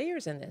to the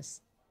players in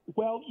this?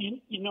 Well,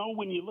 you know,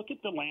 when you look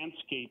at the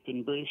landscape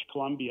in British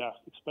Columbia,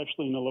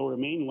 especially in the Lower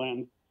Mainland,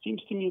 it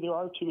seems to me there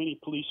are too many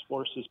police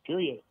forces,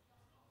 period.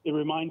 It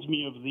reminds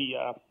me of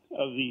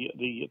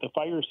the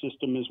fire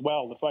system as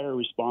well, the fire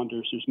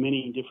responders. There's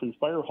many different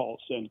fire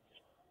halls. And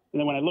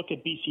then when I look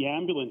at BC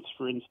Ambulance,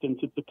 for instance,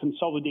 it's a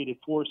consolidated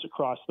force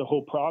across the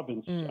whole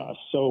province.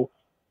 So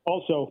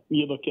also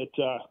you look at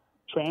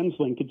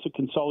TransLink, it's a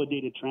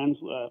consolidated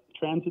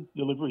transit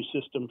delivery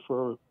system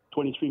for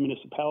 23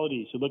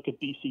 municipalities. You look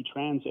at BC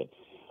Transit.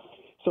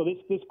 So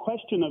this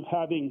question of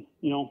having,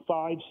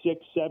 5, 6,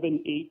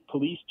 7, 8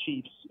 police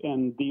chiefs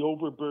and the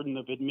overburden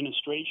of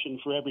administration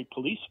for every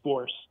police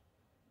force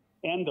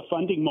and the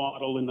funding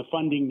model and the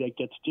funding that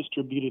gets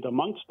distributed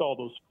amongst all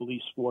those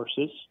police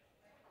forces,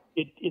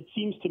 it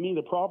seems to me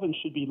the province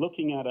should be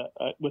looking at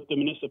with the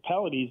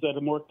municipalities at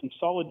a more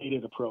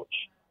consolidated approach.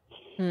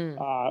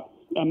 A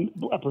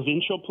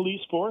provincial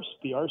police force,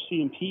 the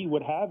RCMP,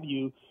 what have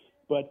you,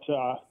 but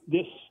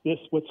this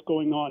what's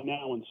going on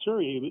now in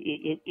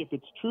Surrey, if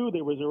it's true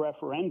there was a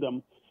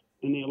referendum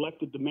and they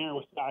elected the mayor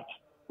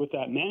with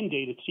that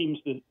mandate, it seems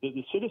that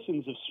the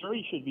citizens of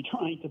Surrey should be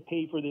trying to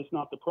pay for this,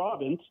 not the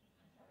province.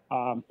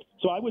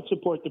 So I would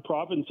support the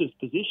province's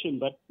position,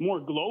 but more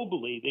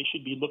globally, they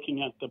should be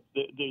looking at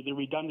the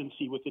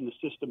redundancy within the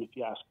system, if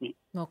you ask me.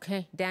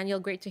 Okay. Daniel,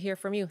 great to hear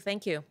from you.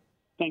 Thank you.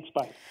 Thanks.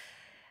 Bye.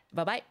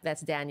 Bye-bye.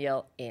 That's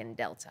Daniel in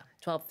Delta.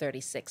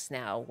 12:36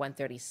 now,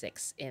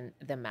 1:36 in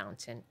the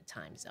Mountain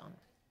Time Zone.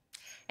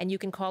 And you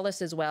can call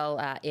us as well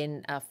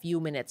in a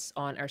few minutes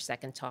on our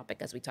second topic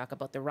as we talk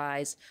about the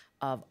rise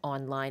of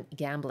online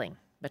gambling.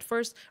 But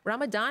first,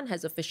 Ramadan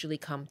has officially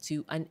come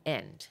to an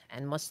end,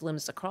 and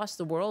Muslims across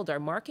the world are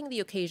marking the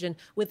occasion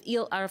with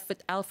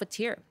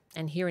al-Fitr.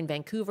 And here in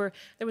Vancouver,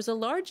 there was a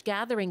large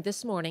gathering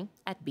this morning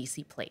at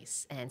BC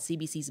Place. And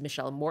CBC's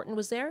Michelle Morton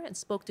was there and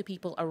spoke to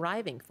people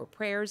arriving for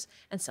prayers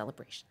and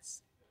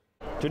celebrations.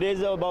 Today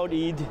is about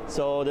Eid,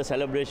 so the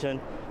celebration.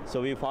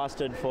 So we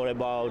fasted for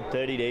about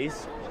 30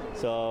 days.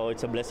 So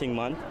it's a blessing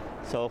month.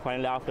 So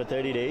finally, after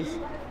 30 days,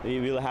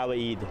 we will have a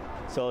Eid.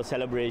 So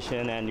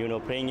celebration and,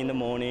 praying in the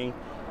morning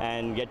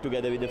and get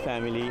together with the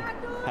family,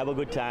 have a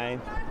good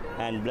time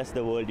and bless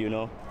the world,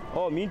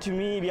 Oh, me,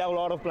 we have a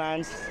lot of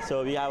plans.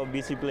 So we have a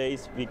busy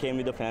place. We came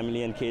with the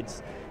family and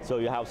kids. So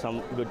we have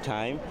some good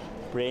time,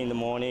 pray in the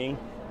morning.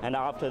 And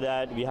after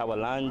that, we have a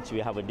lunch, we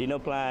have a dinner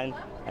plan.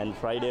 And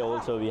Friday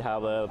also, we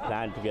have a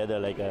plan together,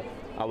 like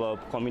our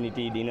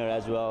community dinner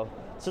as well.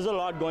 So there's a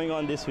lot going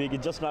on this week.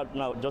 It's just not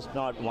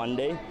one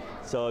day.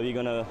 So we're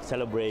gonna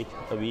celebrate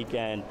a week,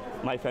 and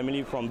my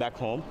family from back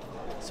home.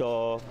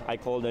 So I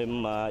called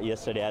them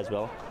yesterday as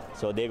well.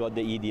 So they got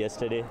the Eid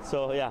yesterday.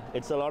 So yeah,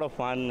 it's a lot of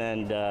fun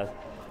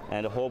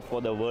and hope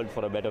for the world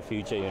for a better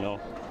future.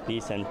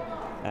 Peace and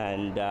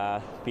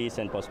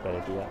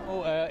prosperity.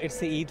 Yeah. It's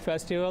the Eid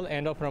festival,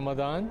 end of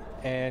Ramadan,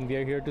 and we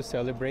are here to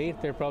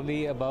celebrate. There are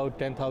probably about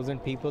 10,000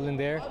 people in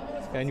there,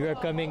 and we are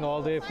coming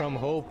all the way from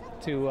Hope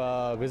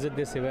to visit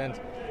this event.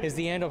 It's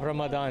the end of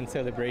Ramadan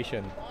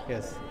celebration.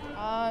 Yes.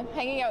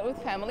 Hanging out with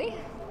family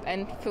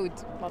and food,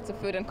 lots of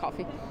food and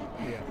coffee.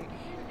 Yeah.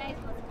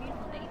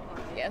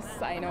 Yes,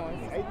 I know.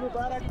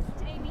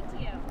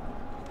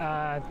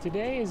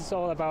 Today is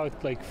all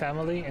about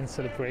family and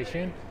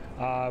celebration.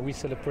 We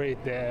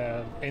celebrate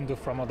the end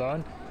of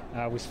Ramadan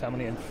with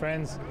family and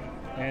friends,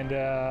 and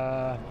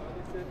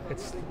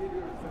it's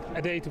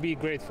a day to be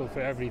grateful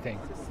for everything.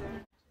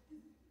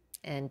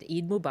 And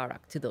Eid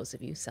Mubarak to those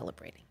of you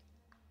celebrating.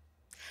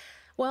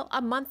 Well,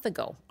 a month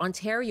ago,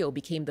 Ontario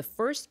became the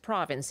first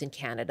province in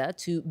Canada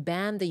to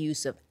ban the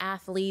use of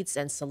athletes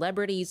and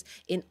celebrities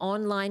in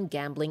online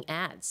gambling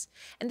ads.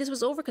 And this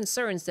was over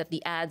concerns that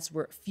the ads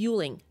were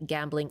fueling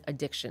gambling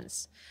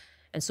addictions.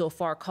 And so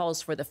far,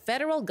 calls for the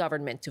federal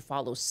government to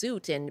follow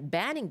suit in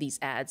banning these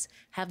ads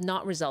have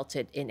not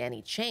resulted in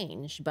any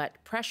change,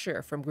 but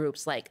pressure from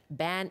groups like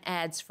Ban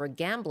Ads for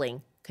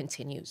Gambling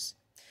continues.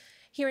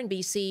 Here in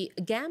BC,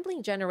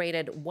 gambling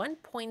generated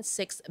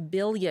 $1.6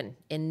 billion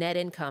in net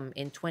income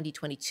in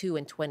 2022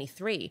 and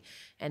 23,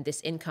 and this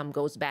income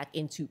goes back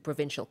into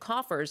provincial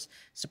coffers,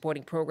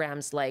 supporting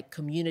programs like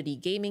community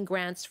gaming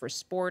grants for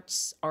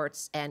sports,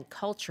 arts, and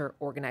culture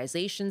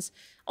organizations,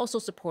 also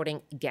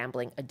supporting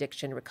gambling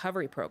addiction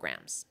recovery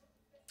programs.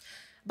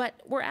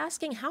 But we're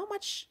asking, how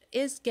much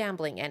is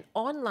gambling and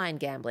online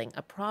gambling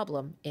a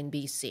problem in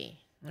BC?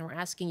 And we're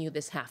asking you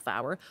this half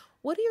hour,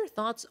 what are your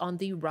thoughts on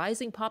the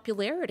rising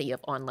popularity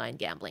of online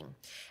gambling?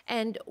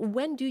 And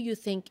when do you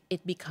think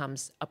it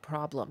becomes a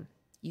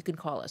You can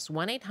call us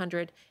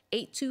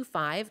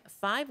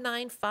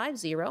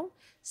 1-800-825-5950,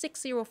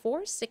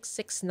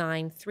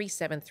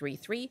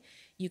 604-669-3733.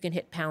 You can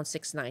hit pound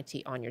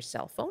 690 on your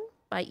cell phone.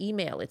 By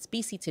email, it's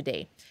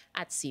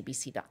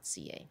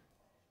bctoday@cbc.ca.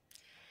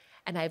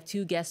 And I have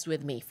two guests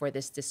with me for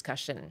this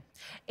discussion.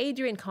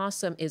 Adrian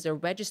Cossum is a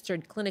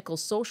registered clinical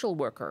social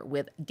worker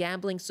with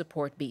Gambling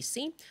Support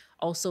B.C.,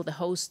 also the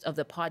host of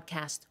the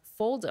podcast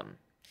Fold'em.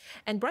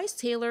 And Bryce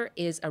Taylor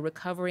is a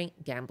recovering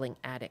gambling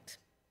addict.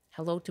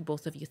 Hello to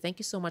both of you. Thank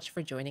you so much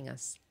for joining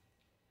us.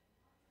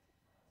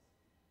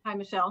 Hi,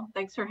 Michelle.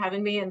 Thanks for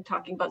having me and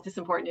talking about this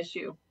important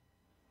issue.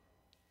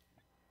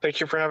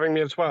 Thank you for having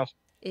me as well.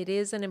 It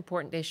is an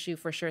important issue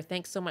for sure.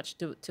 Thanks so much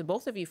to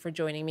both of you for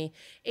joining me.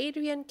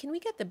 Adrian, can we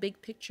get the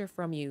big picture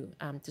from you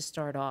to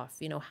start off?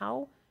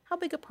 How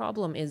big a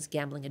problem is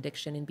gambling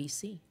addiction in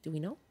BC? Do we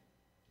know?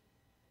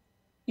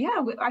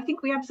 Yeah, I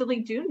think we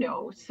absolutely do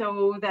know.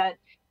 So that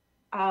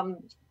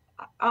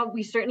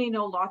we certainly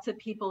know lots of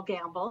people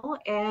gamble,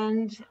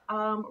 and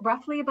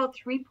roughly about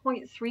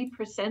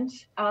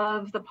 3.3%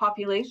 of the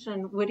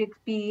population would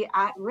be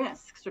at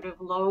risk, sort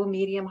of low,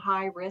 medium,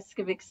 high risk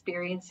of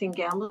experiencing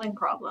gambling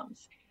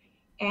problems.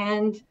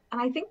 And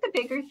I think the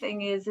bigger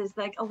thing is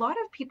like a lot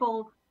of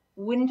people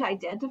wouldn't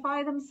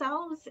identify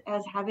themselves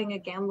as having a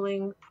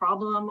gambling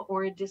problem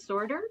or a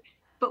disorder,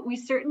 but we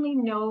certainly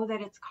know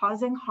that it's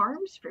causing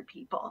harms for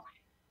people.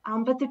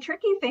 But the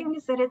tricky thing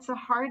is that it's a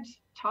hard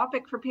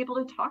topic for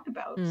people to talk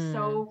about.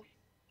 So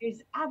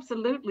there's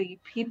absolutely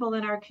people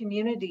in our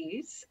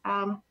communities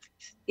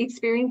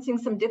experiencing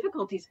some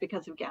difficulties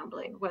because of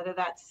gambling, whether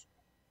that's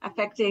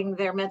affecting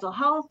their mental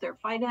health, their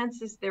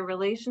finances, their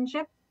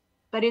relationship,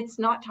 but it's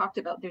not talked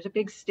about. There's a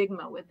big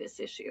stigma with this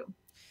issue.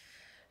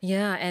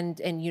 Yeah, and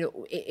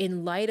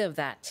in light of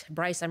that,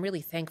 Bryce, I'm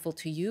really thankful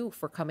to you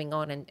for coming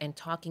on and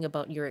talking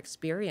about your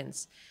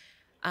experience.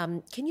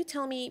 Can you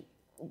tell me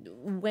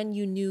when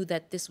you knew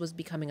that this was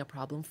becoming a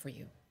problem for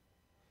you?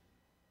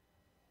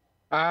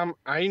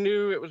 I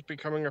knew it was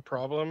becoming a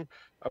problem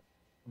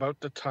about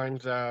the time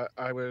that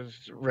I was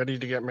ready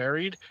to get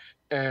married,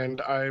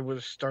 and I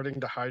was starting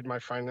to hide my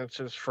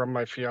finances from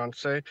my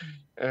fiance,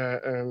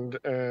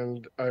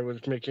 and I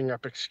was making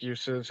up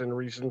excuses and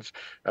reasons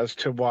as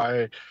to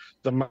why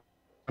the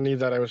money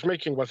that I was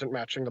making wasn't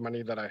matching the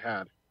money that I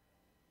had.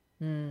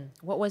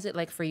 What was it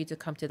like for you to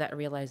come to that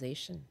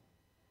realization?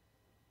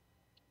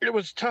 It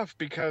was tough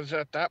because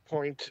at that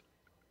point,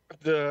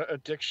 the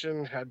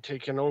addiction had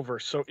taken over.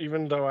 So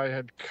even though I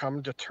had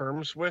come to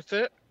terms with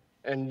it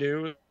and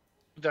knew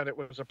that it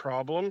was a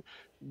problem,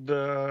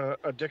 the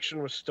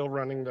addiction was still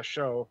running the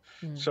show.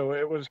 So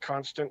it was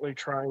constantly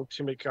trying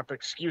to make up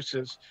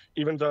excuses,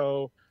 even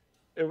though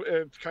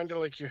it's kind of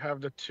like you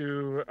have the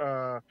two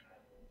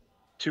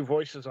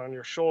voices on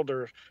your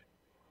shoulder.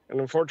 And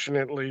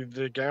unfortunately,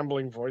 the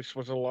gambling voice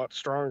was a lot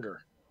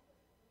stronger.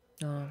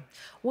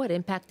 What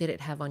impact did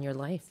it have on your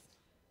life?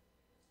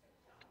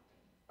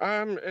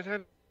 It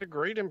had a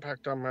great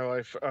impact on my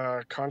life.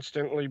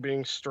 Constantly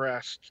being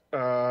stressed,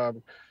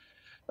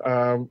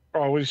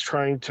 always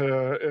trying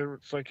to.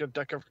 It's like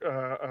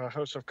a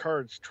house of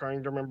cards,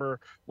 trying to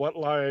remember what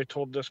lie I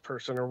told this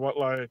person or what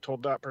lie I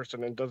told that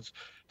person, and does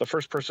the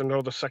first person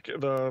know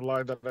the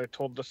lie that I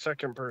told the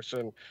second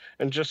person,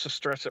 and just the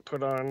stress it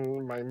put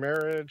on my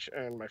marriage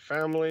and my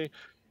family,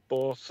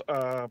 both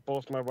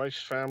my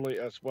wife's family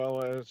as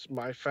well as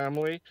my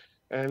family.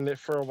 And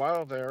for a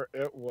while there,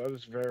 it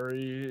was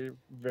very,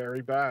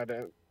 very bad,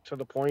 and to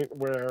the point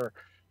where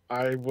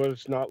I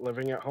was not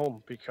living at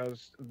home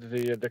because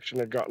the addiction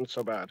had gotten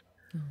so bad.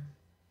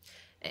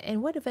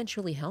 And what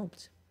eventually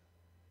helped?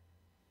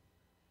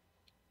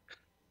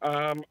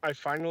 I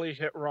finally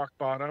hit rock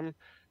bottom.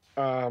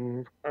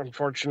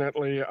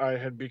 Unfortunately, I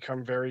had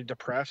become very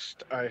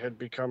depressed. I had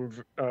become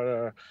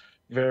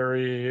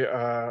very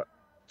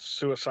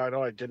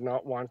suicidal. I did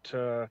not want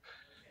to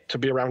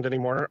be around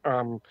anymore.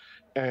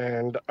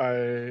 And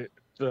the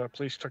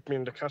police took me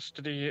into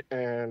custody,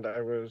 and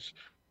I was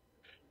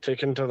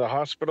taken to the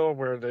hospital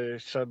where they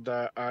said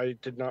that I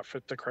did not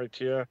fit the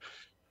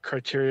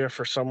criteria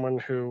for someone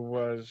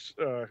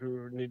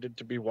who needed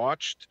to be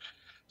watched.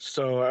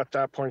 So at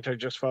that point, I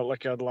just felt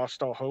like I'd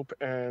lost all hope,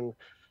 and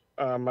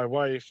my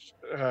wife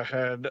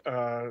had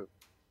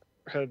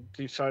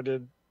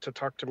decided to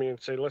talk to me and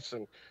say,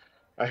 "Listen,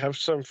 I have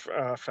some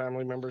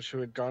family members who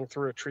had gone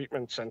through a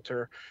treatment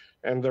center,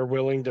 and they're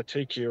willing to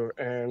take you."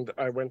 And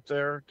I went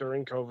there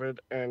during COVID,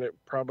 and it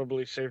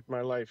probably saved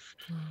my life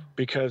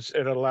because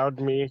it allowed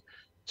me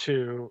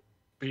to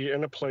be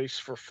in a place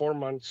for 4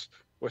 months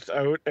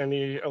without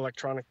any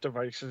electronic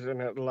devices,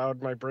 and it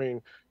allowed my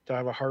brain to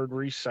have a hard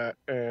reset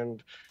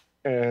and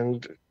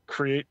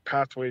create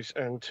pathways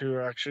and to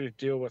actually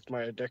deal with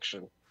my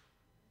addiction.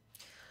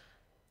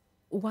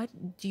 What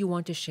do you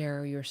want to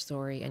share your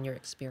story and your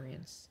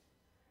experience?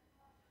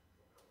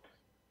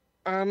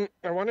 I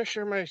want to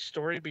share my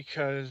story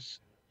because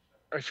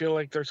I feel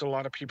like there's a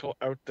lot of people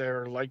out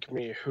there like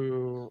me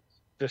who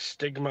the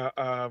stigma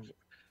of,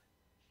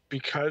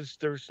 because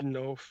there's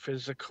no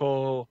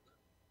physical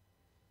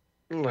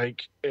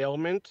like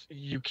ailment,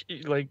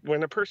 like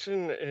when a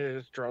person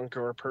is drunk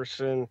or a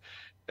person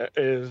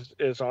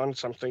is on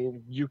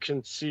something, you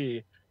can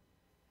see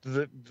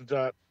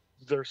that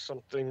there's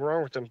something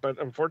wrong with them. But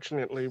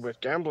unfortunately, with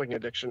gambling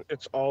addiction,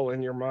 it's all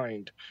in your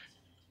mind.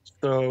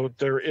 So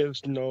there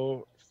is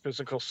no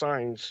physical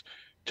signs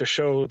to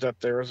show that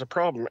there is a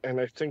problem.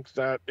 And I think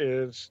that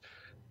is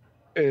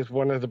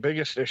one of the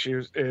biggest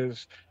issues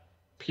is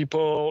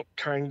people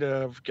kind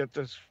of get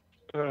this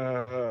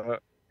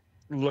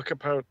look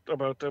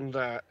about them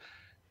that,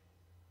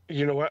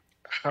 you know what,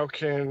 how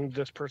can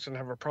this person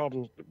have a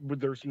problem when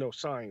there's no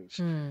signs?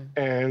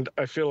 And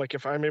I feel like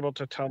if I'm able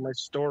to tell my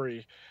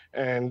story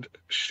and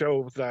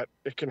show that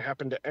it can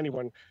happen to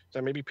anyone,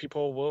 then maybe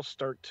people will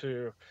start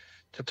to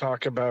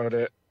talk about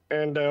it.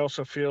 And I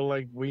also feel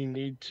like we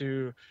need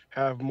to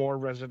have more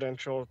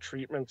residential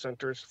treatment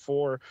centers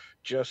for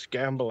just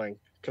gambling,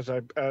 because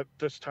at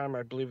this time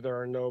I believe there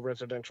are no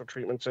residential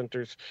treatment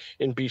centers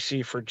in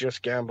BC for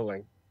just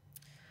gambling.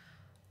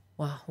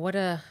 Wow, what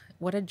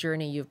a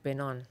journey you've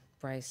been on,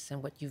 Bryce,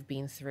 and what you've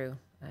been through.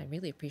 I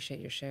really appreciate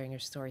your sharing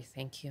your story.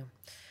 Thank you.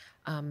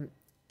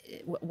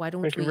 Why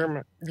don't Thank you very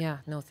much. Yeah,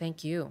 no,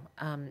 thank you.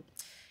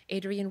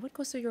 Adrian, what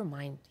goes through your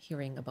mind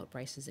hearing about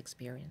Bryce's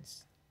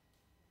experience?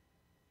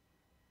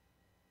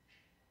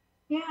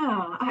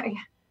 Yeah,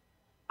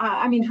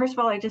 I mean, first of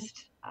all,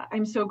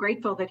 I'm so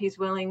grateful that he's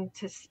willing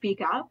to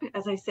speak up,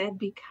 as I said,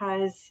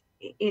 because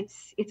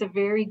it's a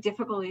very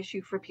difficult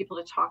issue for people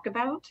to talk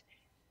about.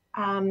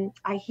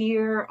 I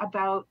hear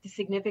about the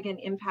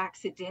significant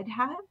impacts it did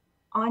have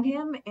on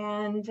him,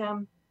 and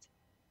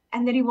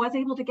that he was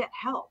able to get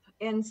help.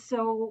 And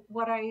so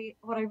what I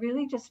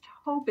really just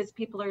hope as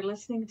people are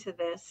listening to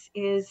this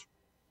is,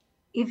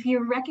 if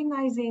you're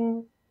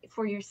recognizing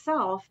for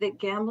yourself that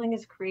gambling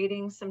is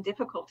creating some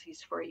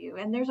difficulties for you,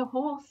 and there's a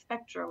whole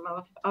spectrum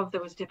of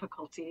those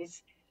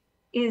difficulties,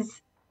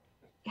 is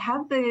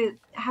have the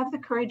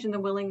courage and the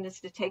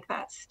willingness to take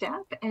that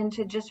step and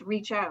to just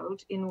reach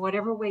out in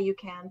whatever way you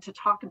can to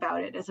talk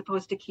about it, as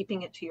opposed to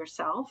keeping it to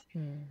yourself.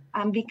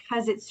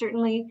 Because it's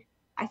certainly,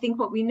 I think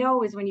what we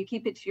know is when you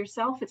keep it to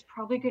yourself, it's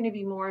probably going to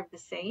be more of the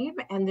same,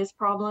 and this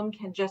problem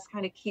can just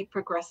kind of keep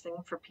progressing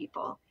for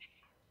people.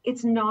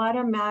 It's not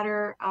a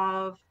matter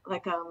of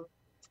like a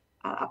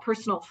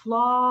personal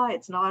flaw.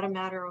 It's not a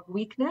matter of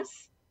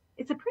weakness.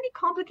 It's a pretty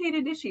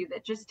complicated issue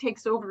that just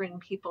takes over in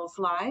people's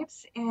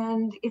lives,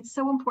 and it's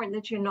so important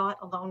that you're not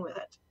alone with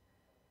it.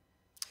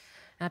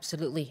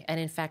 Absolutely. And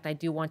in fact, I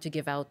do want to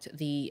give out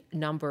the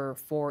number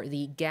for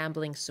the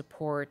Gambling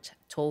Support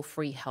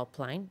toll-free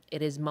helpline.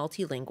 It is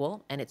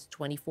multilingual and it's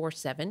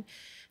 24/7.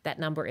 That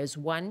number is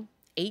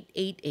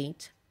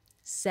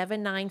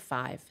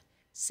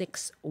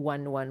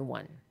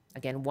 1-888-795-6111.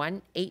 Again,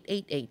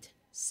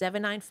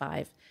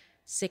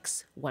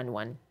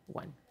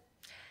 1-888-795-6111.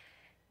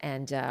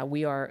 And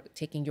we are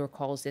taking your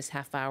calls this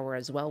half hour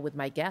as well with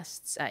my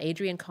guests,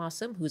 Adrian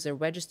Cossum, who's a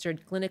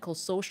registered clinical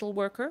social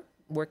worker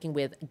working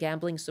with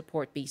Gambling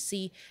Support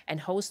B.C. and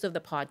host of the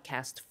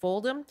podcast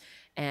Fold'em,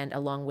 and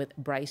along with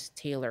Bryce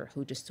Taylor,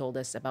 who just told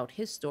us about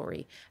his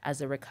story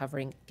as a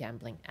recovering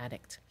gambling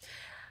addict.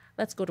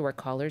 Let's go to our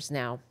callers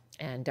now.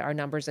 And our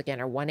numbers again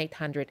are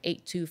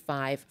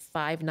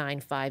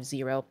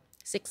 1-800-825-5950,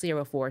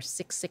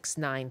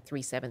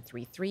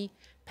 604-669-3733,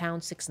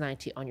 pound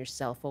 690 on your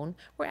cell phone.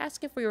 We're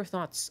asking for your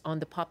thoughts on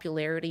the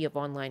popularity of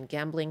online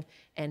gambling,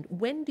 and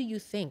when do you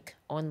think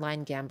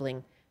online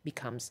gambling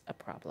becomes a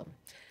problem?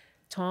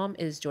 Tom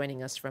is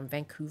joining us from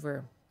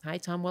Vancouver. Hi,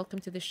 Tom. Welcome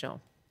to the show.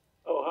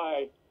 Oh,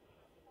 hi.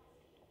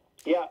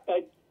 Yeah,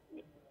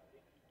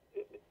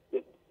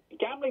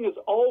 gambling has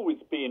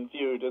always been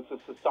viewed as a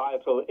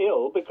societal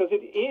ill because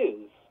it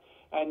is,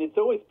 and it's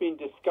always been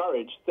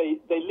discouraged. They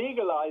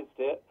legalized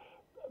it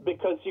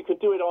because you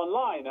could do it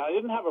online. I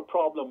didn't have a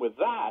problem with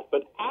that,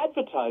 but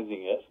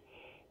advertising it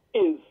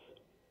is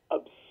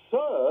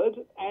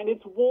absurd, and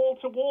it's wall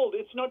to wall.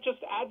 It's not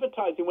just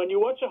advertising. When you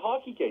watch a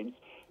hockey games,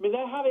 I mean,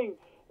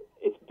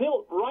 it's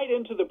built right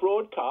into the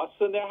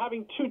broadcasts, and they're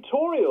having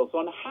tutorials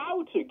on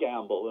how to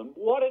gamble and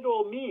what it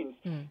all means.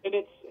 And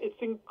it's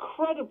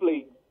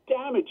incredibly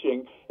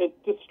damaging. It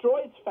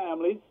destroys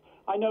families.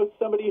 I know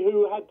somebody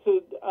who had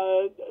to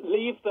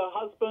leave the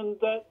husband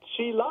that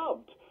she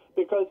loved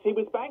because he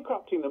was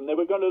bankrupting them. They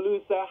were going to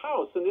lose their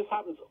house, and this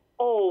happens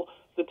all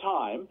the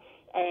time.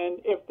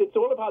 And if it's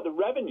all about the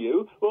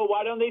revenue, well,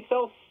 why don't they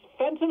sell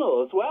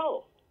fentanyl as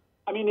well?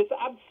 I mean, it's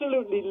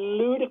absolutely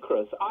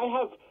ludicrous. I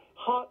have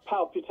heart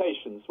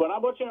palpitations. When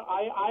I'm watching,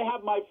 I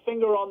have my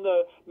finger on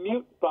the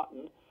mute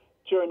button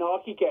during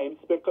hockey games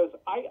because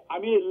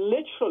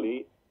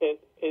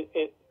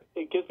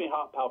it gives me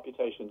heart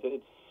palpitations.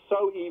 It's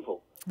so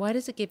evil. Why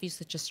does it give you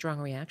such a strong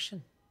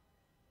reaction?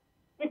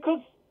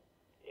 Because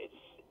it's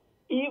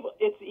evil.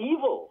 It's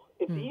evil.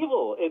 It's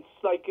evil. It's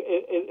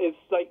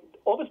like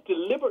almost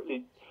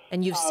deliberately.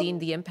 And you've seen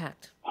the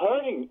impact.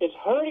 It's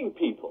hurting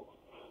people.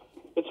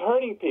 It's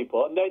hurting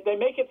people, and they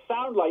make it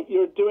sound like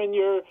you're doing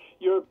your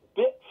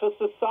bit for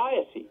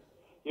society.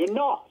 You're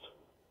not.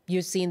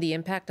 You've seen the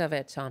impact of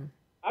it, Tom.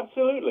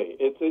 Absolutely,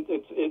 it's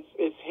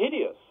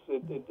hideous.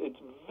 It's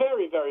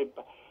very, very.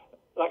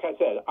 Like I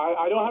said,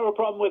 I don't have a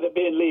problem with it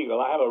being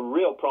legal. I have a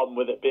real problem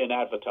with it being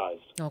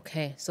advertised.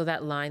 Okay, so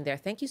that line there.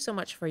 Thank you so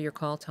much for your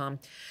call, Tom.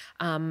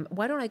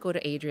 Why don't I go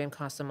to Adrian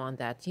Cossum on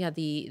that? Yeah,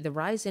 the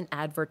rise in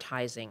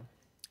advertising.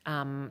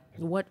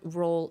 What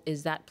role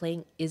is that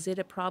playing? Is it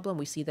a problem?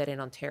 We see that in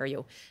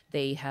Ontario,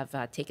 they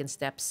have taken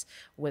steps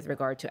with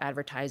regard to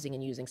advertising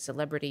and using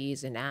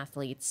celebrities and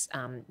athletes.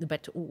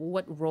 But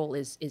what role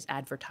is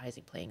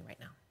advertising playing right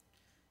now?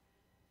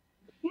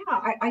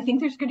 Yeah, I think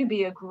there's going to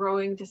be a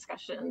growing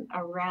discussion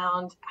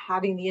around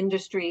having the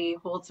industry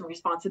hold some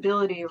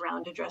responsibility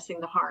around addressing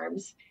the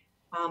harms.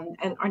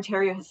 And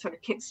Ontario has sort of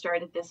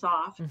kickstarted this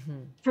off.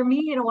 For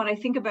me, what I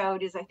think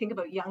about is I think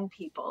about young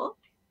people.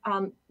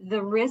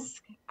 The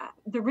risk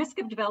of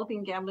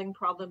developing gambling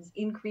problems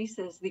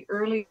increases the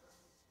earlier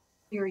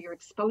you're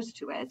exposed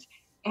to it,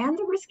 and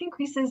the risk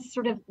increases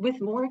sort of with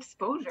more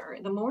exposure.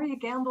 The more you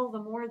gamble, the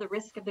more the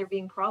risk of there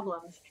being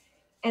problems.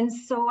 And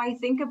so I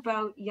think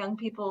about young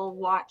people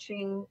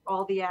watching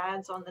all the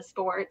ads on the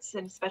sports,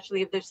 and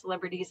especially if there's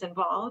celebrities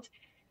involved,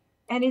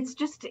 and it's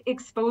just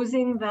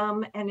exposing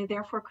them and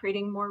therefore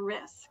creating more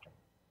risk.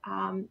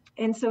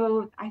 And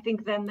so I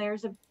think then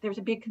there's a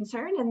big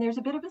concern, and there's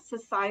a bit of a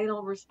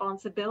societal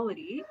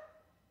responsibility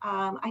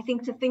I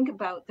think to think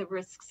about the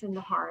risks and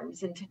the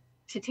harms and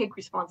to take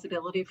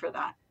responsibility for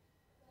that.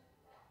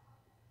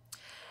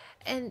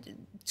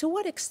 And to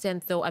what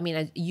extent, though, I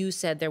mean, you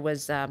said there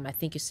was, I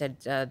think you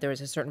said there was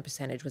a certain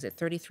percentage, was it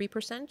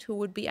 33% who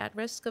would be at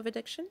risk of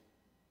addiction?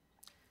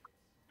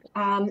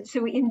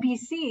 So in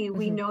BC,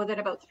 we know that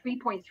about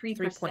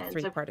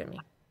 3.3% pardon me.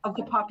 of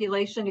the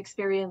population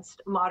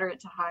experienced moderate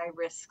to high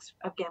risks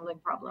of gambling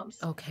problems.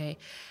 Okay.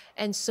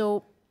 And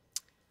so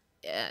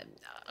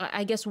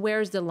I guess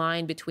where's the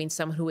line between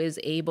someone who is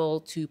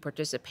able to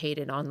participate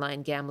in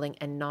online gambling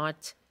and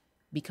not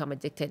become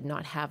addicted,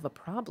 not have a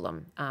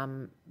problem,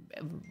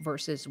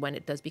 versus when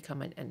it does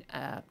become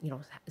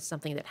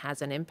something that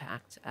has an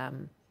impact.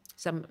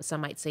 Some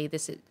might say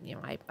this is,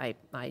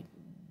 I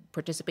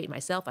participate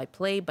myself, I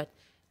play, but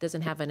it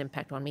doesn't have an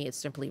impact on me. It's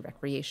simply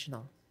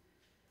recreational.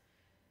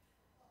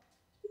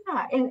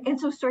 Yeah, and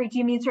so, sorry, do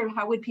you mean sort of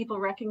how would people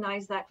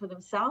recognize that for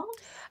themselves?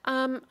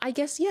 I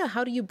guess, yeah.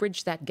 How do you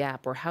bridge that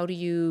gap, or how do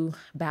you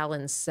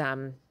balance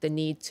the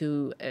need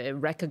to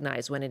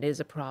recognize when it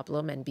is a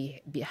problem and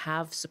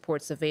have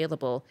supports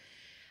available,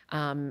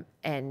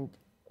 and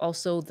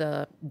also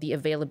the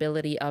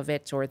availability of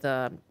it, or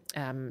the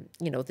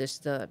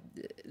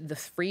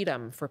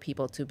freedom for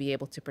people to be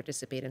able to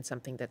participate in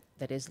something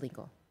that is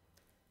legal?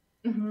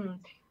 Mm-hmm.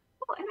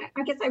 Well, and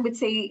I guess I would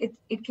say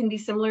it can be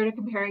similar to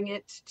comparing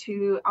it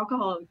to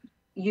alcohol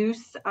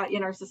use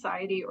in our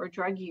society or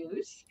drug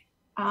use,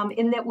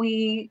 in that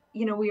we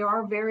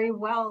are very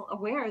well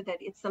aware that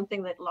it's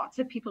something that lots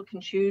of people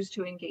can choose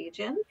to engage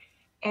in.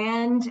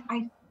 And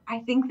I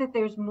think that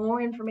there's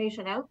more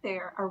information out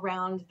there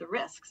around the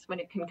risks when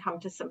it can come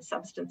to some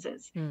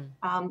substances.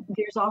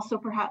 There's also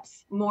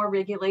perhaps more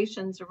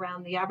regulations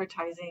around the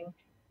advertising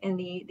and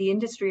the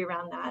industry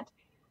around that.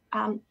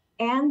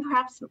 And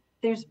perhaps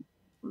there's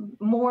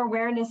more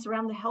awareness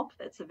around the help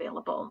that's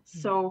available.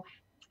 So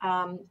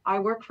I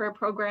work for a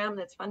program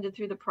that's funded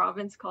through the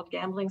province called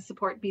Gambling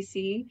Support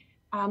B.C.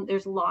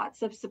 There's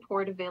lots of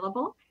support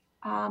available.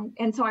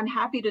 And so I'm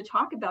happy to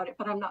talk about it,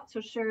 but I'm not so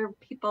sure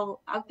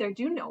people out there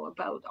do know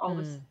about all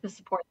the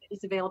support that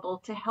is available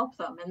to help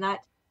them. And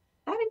that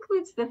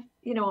includes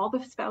all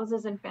the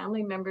spouses and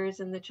family members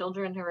and the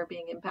children who are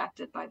being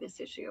impacted by this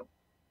issue.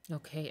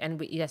 Okay,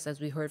 and yes,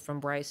 as we heard from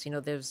Bryce,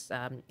 there's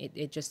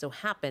it just so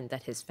happened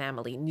that his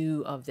family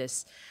knew of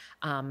this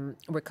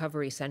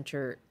recovery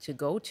center to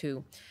go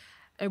to.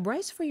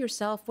 Bryce, for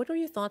yourself, what are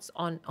your thoughts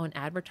on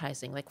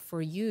advertising? Like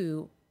for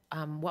you,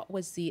 what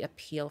was the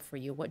appeal for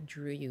you? What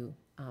drew you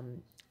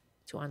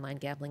to online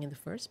gambling in the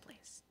first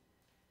place?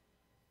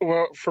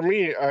 Well, for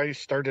me, I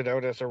started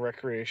out as a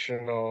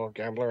recreational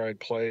gambler. I'd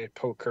play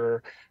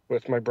poker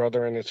with my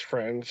brother and his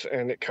friends,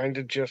 and it kind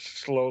of just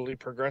slowly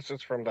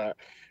progresses from that.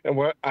 And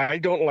what I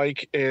don't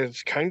like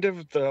is kind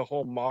of the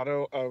whole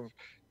motto of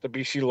the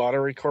BC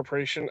Lottery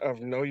Corporation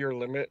of know your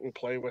limit and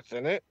play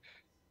within it.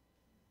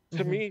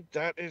 To me,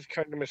 that is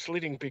kind of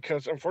misleading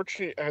because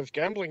unfortunately, as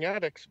gambling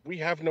addicts, we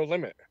have no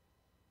limit.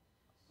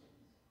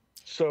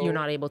 So you're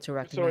not able to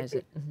recognize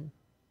it.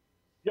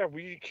 Yeah,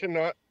 we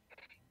cannot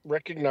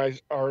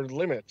recognize our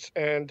limits,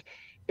 and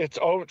it's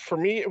all for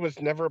me. It was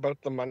never about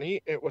the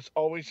money. It was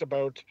always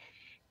about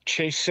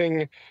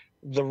chasing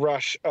the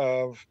rush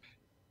of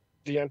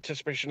the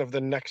anticipation of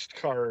the next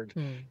card,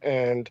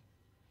 and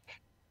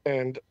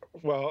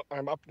well,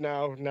 I'm up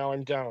now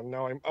I'm down,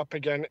 now I'm up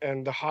again,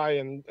 and the high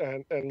and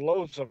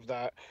lows of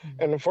that.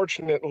 And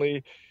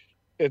unfortunately,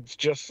 it's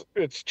just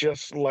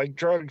like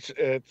drugs.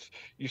 It's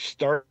you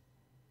start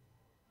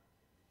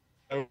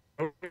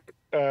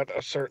at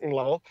a certain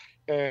level,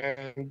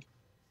 and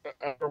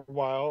after a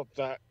while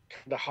that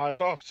kind of high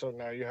off, so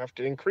now you have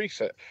to increase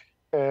it.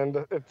 And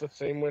it's the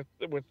same with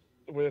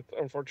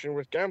unfortunately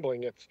with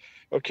gambling. It's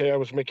okay, I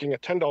was making a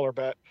 $10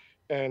 bet,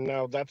 and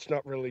now that's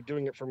not really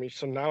doing it for me,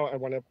 so now I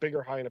want a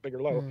bigger high and a bigger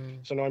low.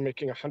 So now I'm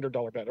making a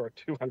 $100 bet or a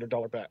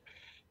 $200 bet,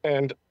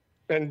 and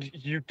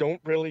you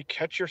don't really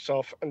catch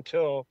yourself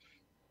until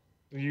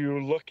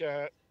you look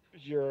at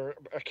your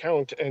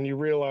account and you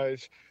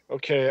realize,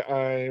 okay,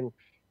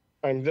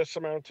 I'm this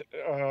amount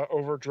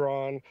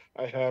overdrawn.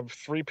 I have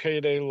 3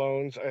 payday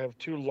loans. I have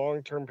 2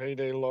 long-term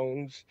payday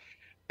loans.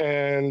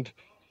 And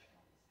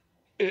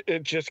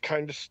it just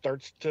kind of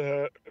starts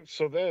to,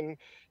 so then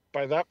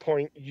by that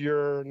point,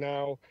 you're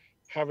now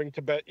having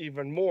to bet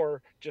even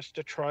more just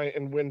to try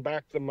and win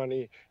back the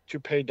money to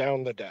pay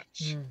down the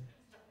debts.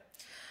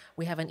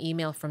 We have an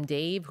email from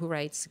Dave who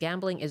writes,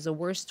 gambling is the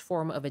worst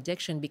form of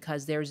addiction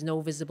because there's no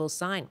visible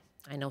sign.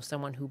 I know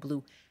someone who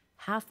blew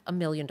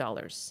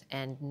 $500,000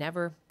 and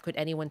never could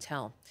anyone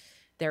tell.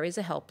 There is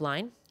a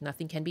helpline.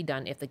 Nothing can be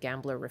done if the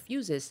gambler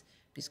refuses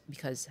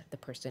because the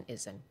person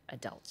is an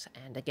adult.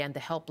 And again, the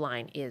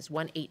helpline is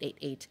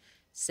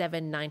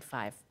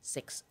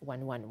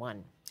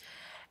 1-888-795-6111.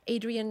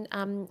 Adrian,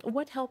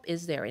 what help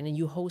is there? And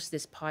you host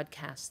this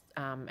podcast,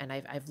 and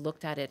I've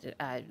looked at it,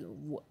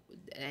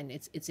 and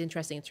it's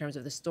interesting in terms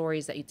of the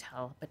stories that you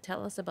tell. But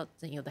tell us about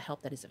the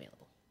help that is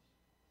available.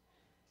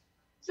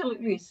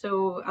 Absolutely.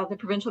 So the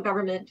provincial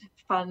government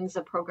funds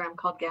a program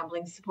called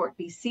Gambling Support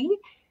B.C.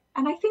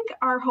 And I think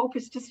our hope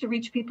is just to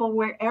reach people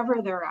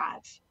wherever they're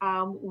at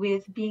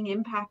with being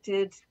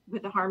impacted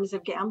with the harms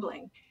of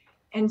gambling.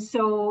 And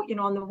so,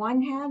 on the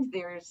one hand,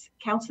 there's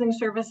counseling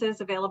services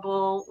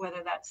available,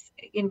 whether that's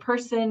in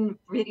person,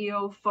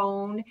 video,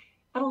 phone.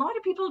 But a lot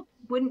of people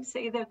wouldn't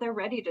say that they're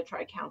ready to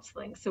try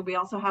counseling. So we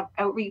also have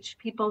outreach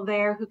people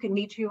there who can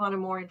meet you on a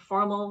more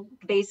informal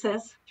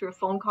basis through a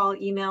phone call,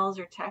 emails,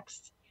 or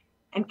texts,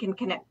 and can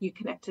connect you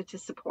connected to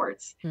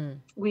supports.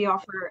 We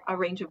offer a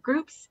range of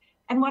groups.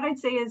 And what I'd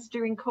say is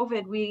during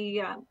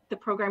COVID, the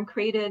program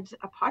created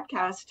a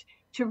podcast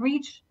to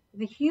reach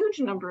the huge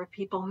number of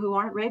people who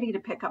aren't ready to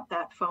pick up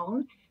that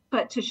phone,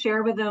 but to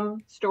share with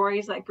them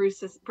stories like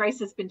Bryce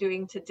has been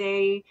doing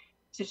today,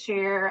 to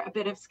share a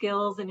bit of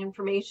skills and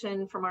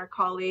information from our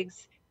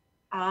colleagues,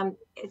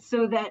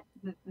 so that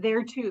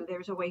there too,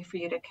 there's a way for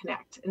you to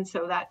connect. And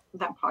so that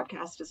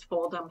podcast is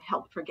Fold'em,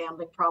 Help for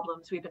Gambling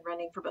Problems. We've been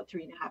running for about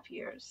 3.5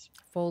 years.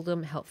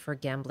 Fold'em, Help for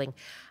Gambling.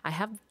 I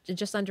have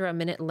just under a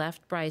minute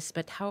left, Bryce,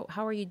 but how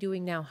are you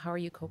doing now? How are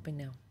you coping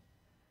now?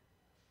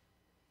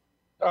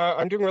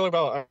 I'm doing really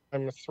well.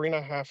 I'm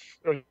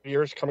 3.5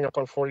 years, coming up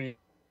on 4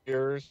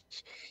 years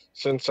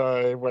since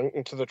I went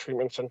into the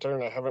treatment center,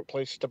 and I haven't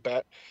placed a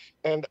bet.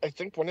 And I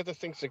think one of the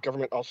things the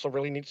government also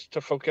really needs to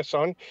focus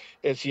on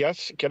is,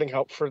 yes, getting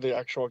help for the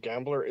actual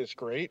gambler is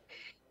great,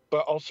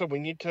 but also we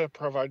need to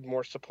provide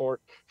more support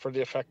for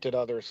the affected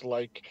others,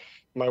 like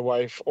my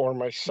wife or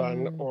my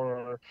son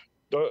or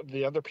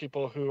the other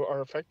people who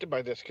are affected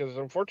by this. Because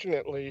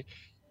unfortunately,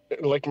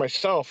 like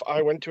myself,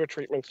 I went to a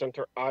treatment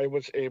center. I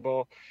was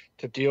able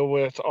to deal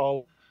with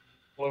all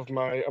of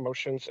my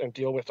emotions and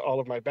deal with all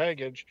of my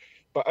baggage,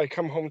 but I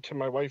come home to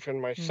my wife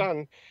and my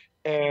son,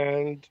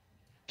 and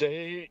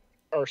they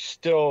are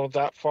still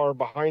that far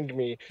behind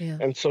me.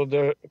 And so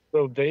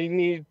they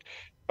need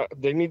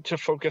to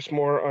focus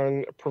more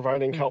on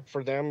providing help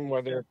for them,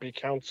 whether it be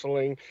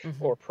counseling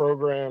or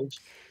programs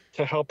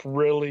to help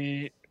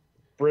really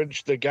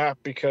bridge the gap,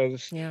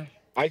 because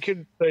I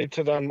could say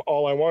to them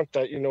all I want,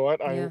 that, you know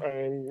what,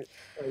 I'm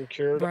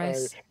cured.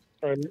 Bryce,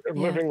 I'm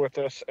living with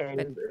this, and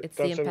but it it's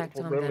the doesn't impact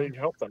on really them.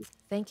 help them.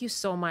 Thank you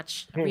so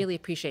much. I really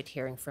appreciate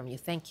hearing from you.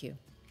 Thank you.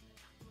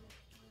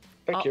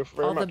 Thank you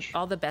very much.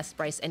 All the best,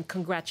 Bryce, and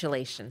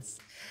congratulations.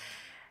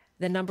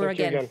 The number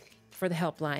again for the helpline